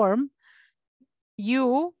normal form,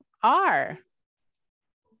 you are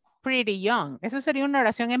pretty young. Esa sería una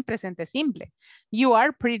oración en presente simple. You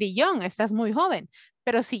are pretty young, estás muy joven.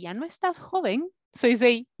 Pero si ya no estás joven, so you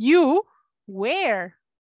say, you were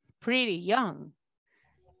pretty young.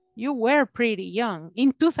 You were pretty young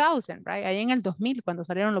in 2000, right? Ahí en el 2000 cuando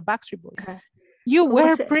salieron los Backstreet Boys. You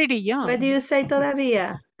were pretty young. What do you say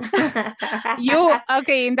todavía?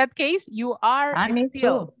 Okay, in that case, you are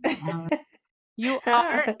still. You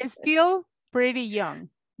are still pretty young.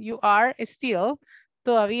 You are still,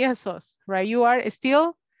 todavía sos, right? You are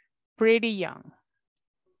still pretty young.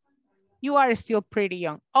 You are still pretty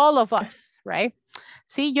young. All of us, right?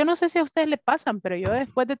 Sí, yo no sé si a ustedes le pasan, pero yo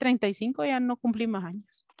después de 35 ya no cumplí más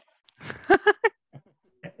años.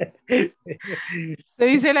 Se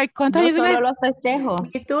dice, like, ¿cuántos años Solo los festejo.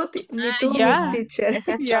 Me too, yeah. teacher.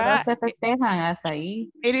 Yeah. Solo se festejan hasta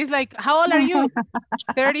ahí. It is like, how old are you?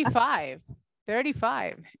 35.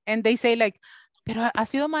 35. And they say like, pero ha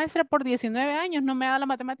sido maestra por 19 años, no me da la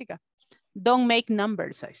matemática. Don't make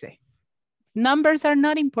numbers, I say. Numbers are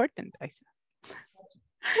not important, I say.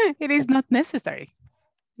 It is not necessary.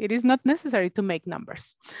 It is not necessary to make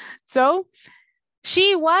numbers. So,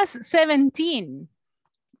 she was 17.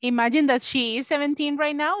 Imagine that she is 17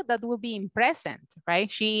 right now, that will be in present,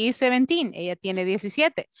 right? She is 17, ella tiene 17.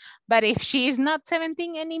 But if she is not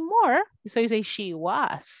 17 anymore, so you say she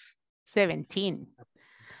was 17.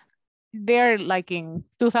 They're like in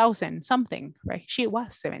 2000 something, right? She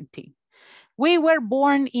was 17. We were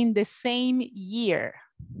born in the same year.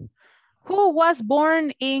 Who was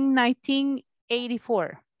born in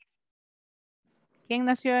 1984? ¿Quién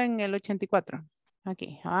nació en el 84?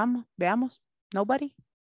 Okay, veamos. Nobody?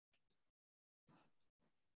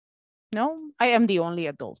 No, I am the only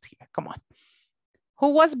adult here. Come on. Who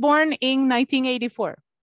was born in 1984?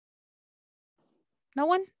 No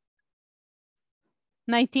one?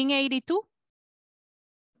 1982?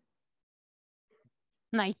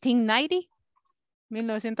 1990?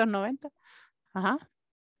 1990? Ajá.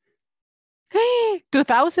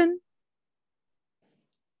 2000?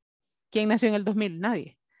 ¿Quién nació en el 2000?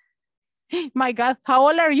 Nadie. My God, how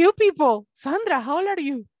old are you people? Sandra, how old are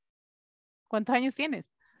you? ¿Cuántos años tienes?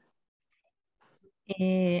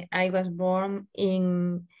 I was born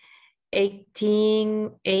in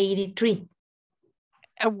 1883.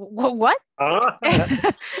 What?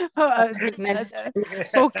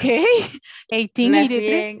 Okay,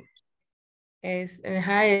 1883. El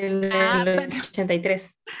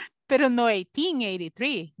 83. Pero no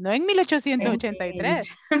 1883, no en 1883.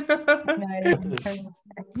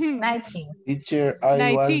 19. Teacher,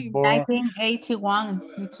 I was 19. born. 1981.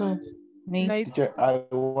 Me too. Me. Teacher, I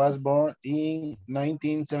was born in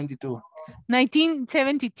 1972.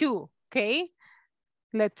 1972, okay.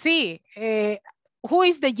 Let's see. Who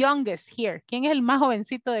is the youngest here? ¿Quién es el más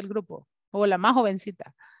jovencito del grupo? O la más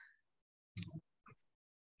jovencita.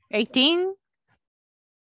 18.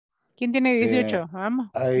 ¿Quién tiene 18? Vamos.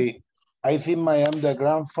 I think I am the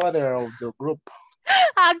grandfather of the group.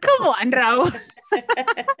 Ah, come on, Raúl.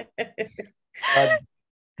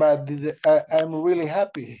 But I'm really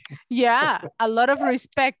happy. Yeah, a lot of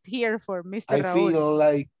respect here for Mr. I Raúl. feel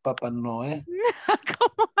like Papa Noé.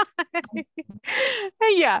 Come on.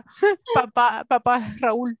 Yeah, Papa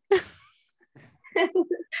Raúl.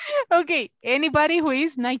 Okay, anybody who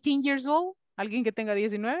is 19 years old? ¿Alguien que tenga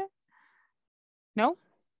 19? No?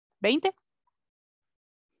 20?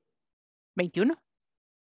 21?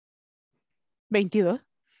 22?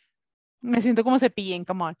 Me siento como Cepillín,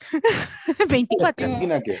 come on. 24.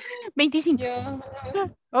 25.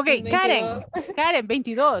 Okay, Karen. Karen,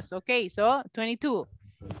 22. Okay, so 22.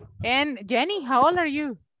 And Jenny, how old are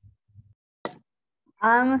you?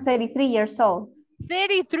 I'm 33 years old.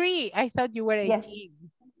 33. I thought you were 18. Yes.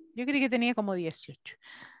 Yo creí que tenía como 18.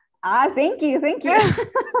 Ah, thank you, thank you.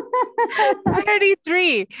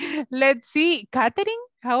 33. Let's see. Catherine,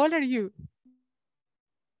 how old are you?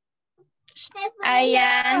 I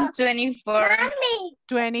am 24.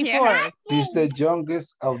 24. Yeah. She's the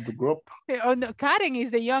youngest of the group. Oh, no, Karen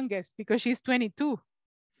is the youngest because she's 22.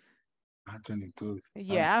 22.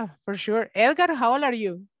 Yeah, for sure. Edgar, how old are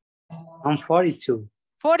you? I'm 42.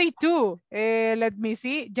 42. Let me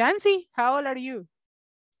see. Jancy, how old are you?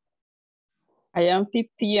 I am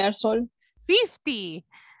 50 years old. 50.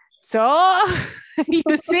 So, you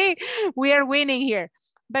see, we are winning here.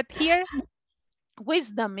 But here,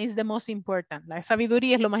 wisdom is the most important. La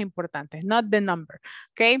sabiduría es lo más importante, not the number.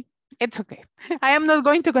 Okay? It's okay. I am not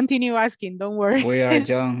going to continue asking, don't worry. We are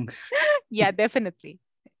young. Yeah, definitely.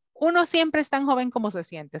 Uno siempre es tan joven como se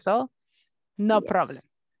siente, so no problem.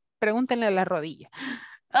 Pregúntenle a la rodilla.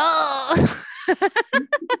 Oh.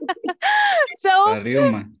 So,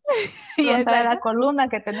 yes, la columna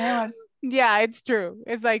que tenemos. Yeah, it's true.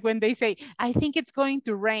 It's like when they say, I think it's going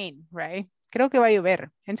to rain, right? Creo que va a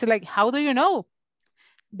llover. And it's like, how do you know?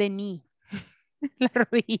 The knee. La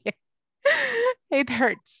rodilla. It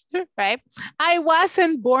hurts, right? I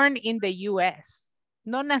wasn't born in the US.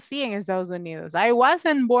 No nací en Estados Unidos. I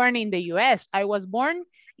wasn't born in the US. I was born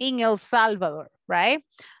in El Salvador, right?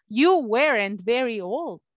 You weren't very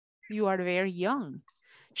old. You are very young.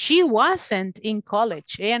 She wasn't in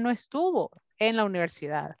college. Ella no estuvo en la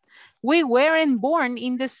universidad. We weren't born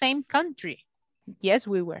in the same country. Yes,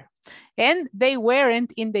 we were. And they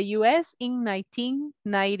weren't in the US in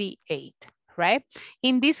 1998, right?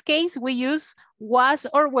 In this case, we use was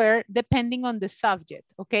or were depending on the subject,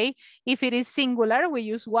 okay? If it is singular, we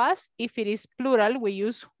use was. If it is plural, we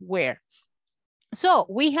use were. So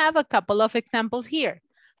we have a couple of examples here.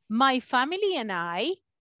 My family and I,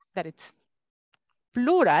 that it's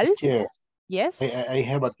plural. Teacher, Yes. I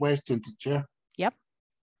have a question, teacher. Yep.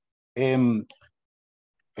 I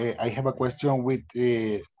have a question with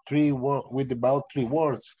about three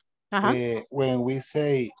words. When we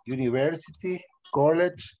say university,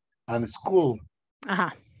 college, and school.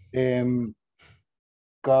 Because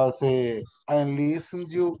I listen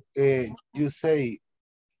you, you say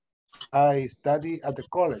I study at the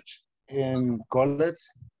college, and college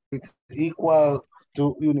it's equal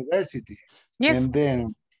to university. Yes. And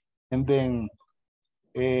then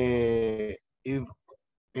if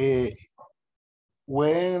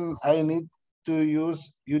when I need to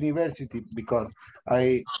use university, because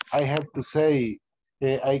I have to say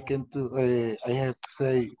I have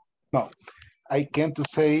to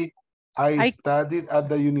say I studied at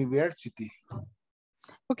the university.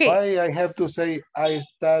 Okay. Why I have to say I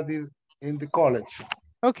studied in the college?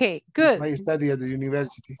 Okay, good. I study at the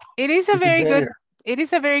university. It is a very good, better? it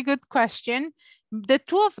is a very good question. The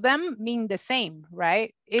two of them mean the same,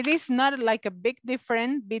 right? It is not like a big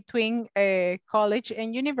difference between college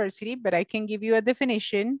and university, but I can give you a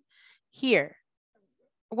definition here.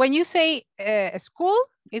 When you say school,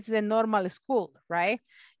 it's the normal school, right?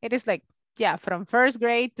 It is like, yeah, from 1st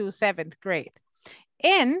grade to 7th grade.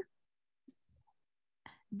 And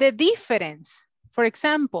the difference, for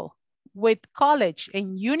example, with college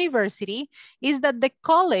and university is that the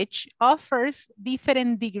college offers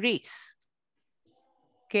different degrees.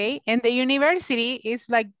 Okay, and the university is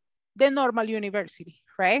like the normal university,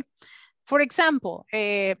 right? For example,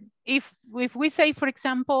 if we say, for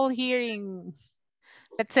example, here in,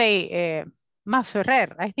 let's say,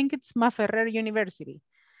 Maferrer, I think it's Maferrer University,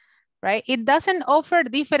 right? It doesn't offer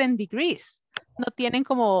different degrees. No tienen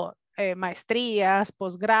como maestrías,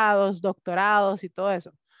 posgrados, doctorados y todo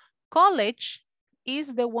eso. College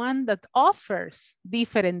is the one that offers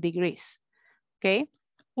different degrees, okay?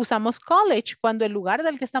 Usamos college cuando el lugar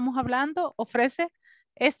del que estamos hablando ofrece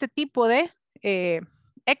este tipo de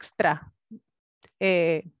extra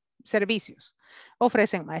servicios.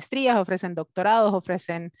 Ofrecen maestrías, ofrecen doctorados,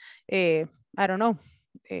 ofrecen, I don't know,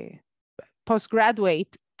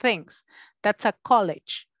 postgraduate things. That's a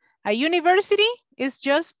college. A university is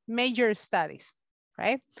just major studies,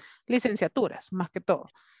 right? Licenciaturas, más que todo.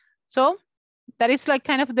 So that is like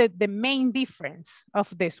kind of the main difference of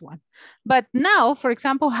this one. But now, for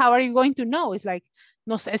example, how are you going to know? It's like,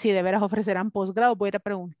 no sé si de veras ofrecerán posgrado, voy a ir a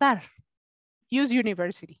preguntar. Use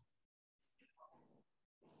university.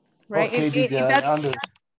 Right? Okay,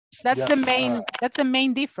 that's the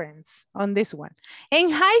main difference on this one. In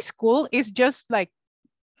high school, it's just like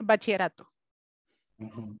bachillerato.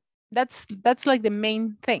 Mm-hmm. That's like the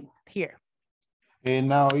main thing here. And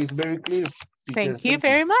now it's very clear. Thank you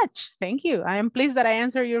very much. Thank you. I am pleased that I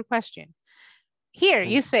answered your question. Here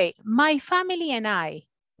you say, my family and I,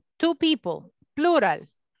 2 people, plural,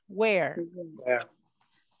 where?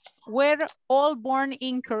 We're all born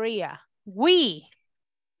in Korea. We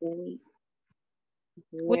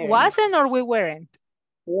wasn't or we weren't?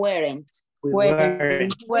 Weren't. We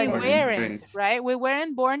weren't, right? We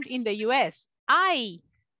weren't born in the US. I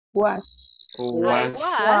was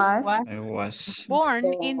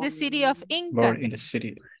born in the city of Incan. Born in the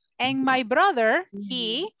city. And my brother,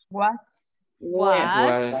 he was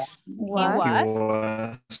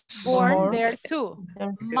born there too.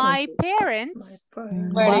 My parents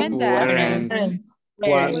weren't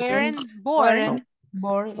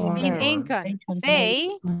born in Incan.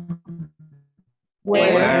 They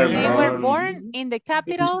were born in the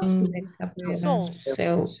capital,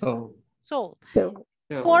 Seoul.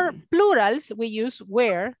 For plurals, we use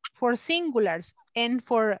were. For singulars and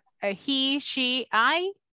for he, she,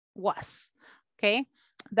 I, was. Okay,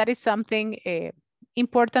 that is something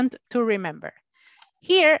important to remember.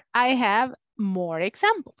 Here I have more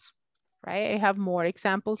examples, right? I have more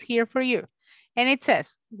examples here for you. And it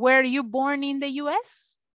says, were you born in the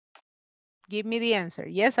US? Give me the answer.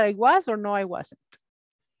 Yes, I was, or no, I wasn't.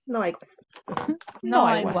 No, I was. No,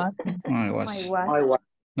 I wasn't. I was.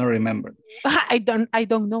 No, remember. I don't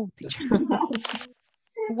know, teacher.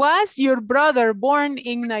 Was your brother born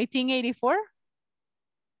in 1984?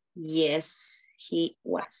 Yes, he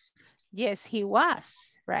was. Yes, he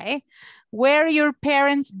was, right? Were your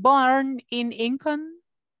parents born in Incan?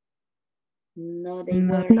 No, they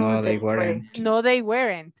weren't. No, they weren't. No, they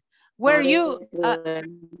weren't. Were you,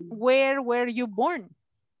 where were you born?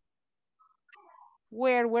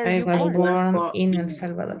 Where were you born? I was born in El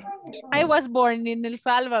Salvador. I was born in El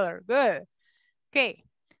Salvador. Good. Okay.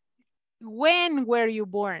 When were you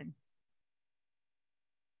born?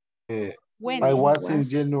 When? I was in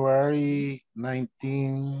January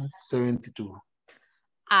 1972.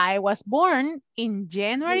 I was born in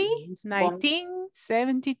January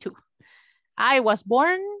 1972. I was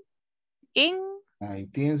born in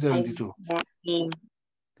 1972. In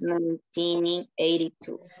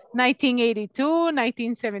 1982. 1982,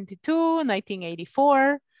 1972,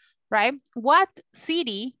 1984, right? What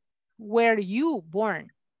city were you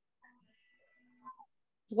born?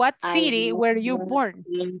 What city were you born?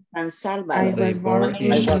 In San Salvador. I was born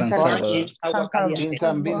in San Salvador. In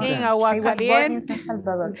San Vincent. In I was born in Aguascalientes. San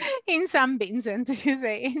Salvador. In San Vincent, you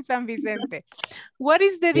say, in San Vicente. What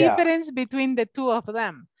is the difference between the two of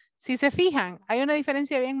them? Si se fijan, hay una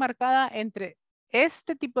diferencia bien marcada entre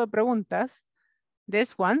este tipo de preguntas,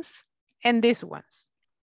 these ones, and these ones.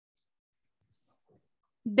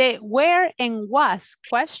 The where and was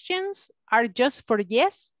questions are just for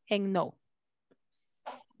yes and no.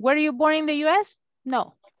 Were you born in the US?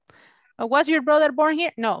 No. Was your brother born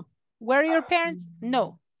here? No. Were your parents?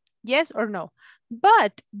 No. Yes or no?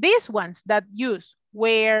 But these ones that use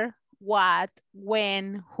where, what,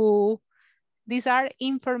 when, who, these are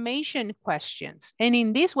information questions. And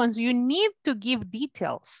in these ones, you need to give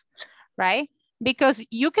details, right? Because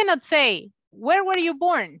you cannot say, where were you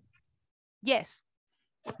born? Yes.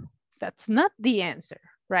 That's not the answer,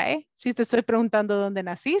 right? Si te estoy preguntando dónde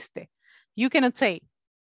naciste, you cannot say,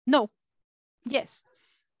 no, yes.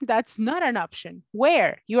 That's not an option.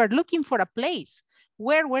 Where? You are looking for a place.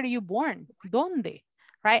 Where were you born? ¿Dónde?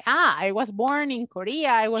 Right? Ah, I was born in Korea.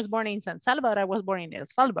 I was born in San Salvador. I was born in El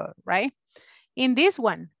Salvador, right? In this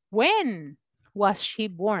one, when was she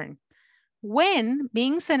born? When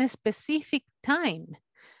means a specific time.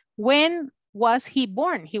 When was he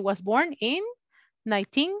born? He was born in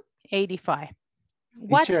 1985.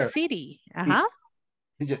 What Teacher, city?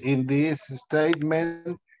 in this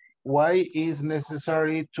statement, why is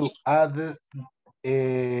necessary to add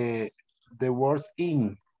the words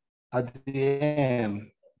in at the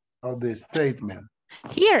end of the statement?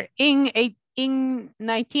 Here in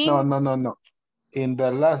 19. No. In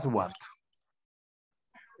the last one.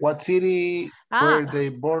 What city were they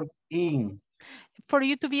born in? For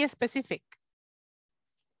you to be specific.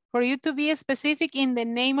 For you to be specific in the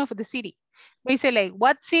name of the city. We say like,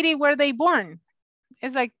 what city were they born?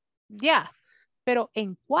 It's like, yeah. Pero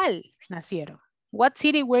 ¿en cuál nacieron? What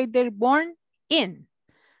city were they born in?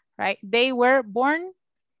 Right? They were born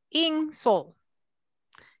in Seoul.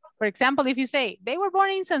 For example, if you say, they were born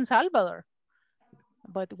in San Salvador.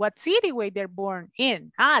 But what city were they born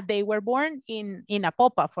in? Ah, they were born in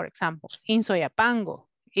Apopa, for example, in Soyapango.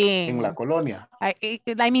 In La Colonia. I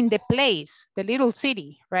mean the place, the little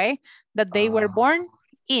city, right? That they were born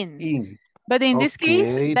in. But in this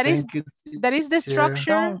case, that is the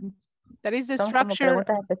structure. That is the structure.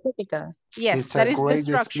 Yes, it's that a is great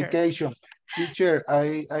the structure. Explication. Teacher,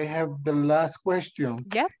 I have the last question.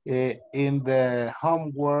 Yeah. In the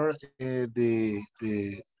homework the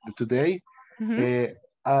today,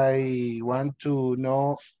 I want to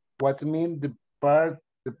know what mean the part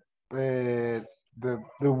the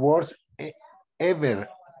words ever.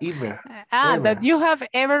 That you have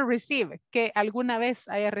ever received, que alguna vez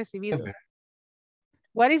haya recibido. Ever.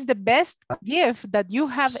 What is the best gift that you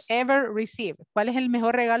have ever received? ¿Cuál es el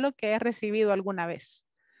mejor regalo que has recibido alguna vez?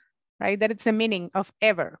 Right, that is the meaning of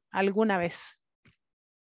ever, alguna vez.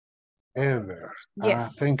 Ever.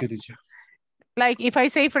 Yes. Thank you, teacher. Like if I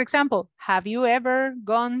say, for example, have you ever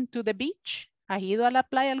gone to the beach? ¿Has ido a la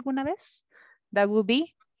playa alguna vez? That will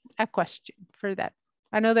be a question for that.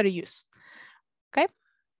 Another use. Okay.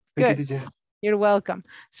 Thank Good. you, teacher. You're welcome.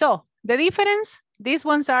 So the difference, these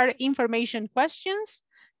ones are information questions.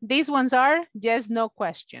 These ones are yes, no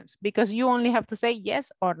questions because you only have to say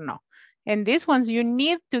yes or no. And these ones you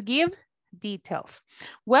need to give details.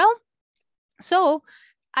 Well, so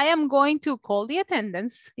I am going to call the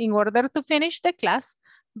attendance in order to finish the class,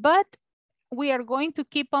 but we are going to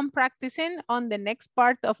keep on practicing on the next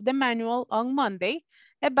part of the manual on Monday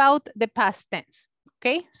about the past tense.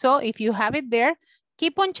 Okay, so if you have it there,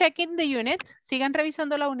 keep on checking the unit. Sigan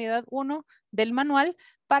revisando la unidad 1 del manual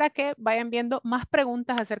para que vayan viendo más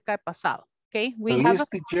preguntas acerca del pasado. Okay,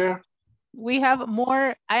 we have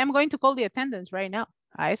more. I am going to call the attendance right now.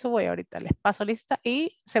 A eso voy ahorita. Les paso lista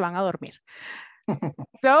y se van a dormir.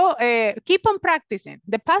 So keep on practicing.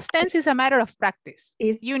 The past tense is a matter of practice.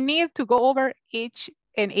 You need to go over each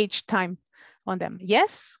time on them.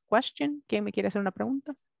 Yes, question. ¿Quién me quiere hacer una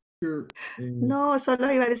pregunta? No,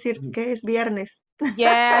 solo iba a decir que es viernes.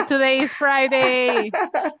 Yeah, today is Friday.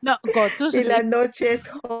 No, go to sleep. Y la noche es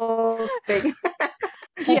joven.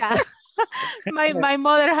 Yeah. My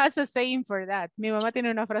mother has a saying for that. Mi mamá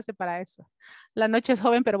tiene una frase para eso. La noche es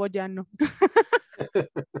joven, pero vos ya no.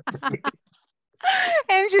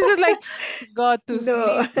 And she said like, go to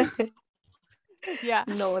sleep. Yeah.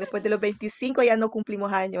 No, después de los 25 ya no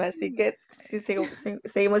cumplimos años, así que sí,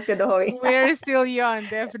 seguimos siendo jóvenes. We're still young,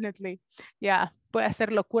 definitely. Yeah, voy a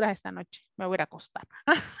hacer locuras esta noche. Me voy a acostar.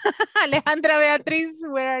 Alejandra Beatriz,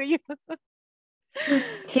 where are you?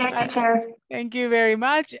 Here, teacher. Thank you very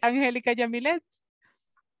much. Angélica Yamilet.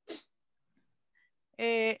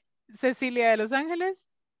 Cecilia de Los Ángeles.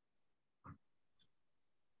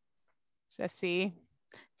 Ceci.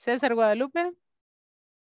 César Guadalupe.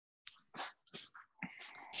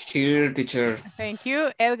 Here, teacher. Thank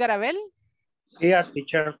you. Edgar Abel. Here,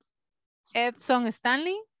 teacher. Edson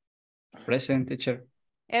Stanley. Present, teacher.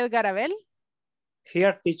 Edgar Abel.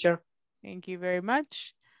 Here, teacher. Thank you very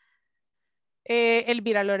much.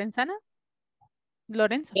 Elvira Lorenzana.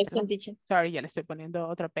 Lorenzo. Present, teacher. Sorry, ya le estoy poniendo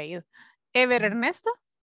otro apellido. Ever Ernesto.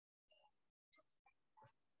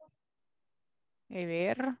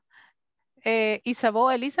 Ever. Isabel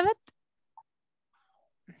Elizabeth.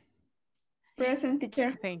 Present,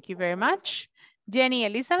 teacher. Thank you very much. Jenny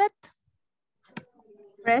Elizabeth.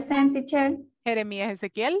 Present, teacher. Jeremías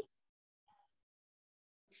Ezequiel.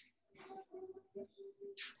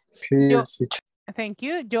 Here, teacher. Thank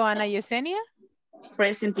you. Joana Yesenia.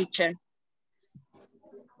 Present, teacher.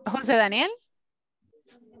 José Daniel.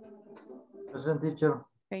 Present, teacher.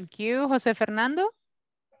 Thank you. José Fernando.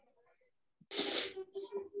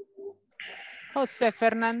 José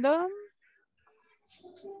Fernando.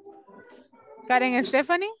 Karen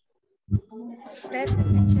Stephanie. Present,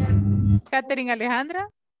 teacher. Catherine Alejandra.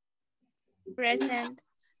 Present.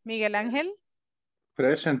 Miguel Ángel.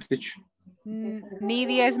 Present, teacher.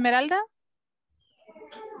 Nidia Esmeralda.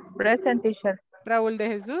 Present, teacher. Raúl de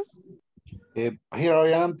Jesús. Here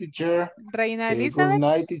I am, teacher. Reina Good Elizabeth.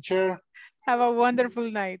 night, teacher. Have a wonderful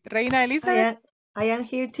night. Reina Elizabeth. I am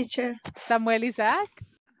here, teacher. Samuel Isaac.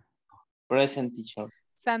 Present, teacher.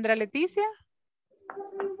 Sandra Leticia.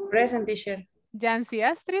 Present, teacher. Jancy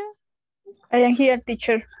Astrid. I am here,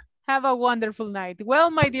 teacher. Have a wonderful night. Well,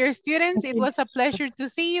 my dear students, it was a pleasure to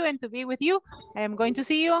see you and to be with you. I am going to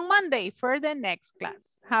see you on Monday for the next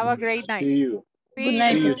class. Have a great night. See you. See Good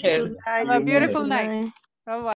night, you. teacher. Have a beautiful night. Bye-bye.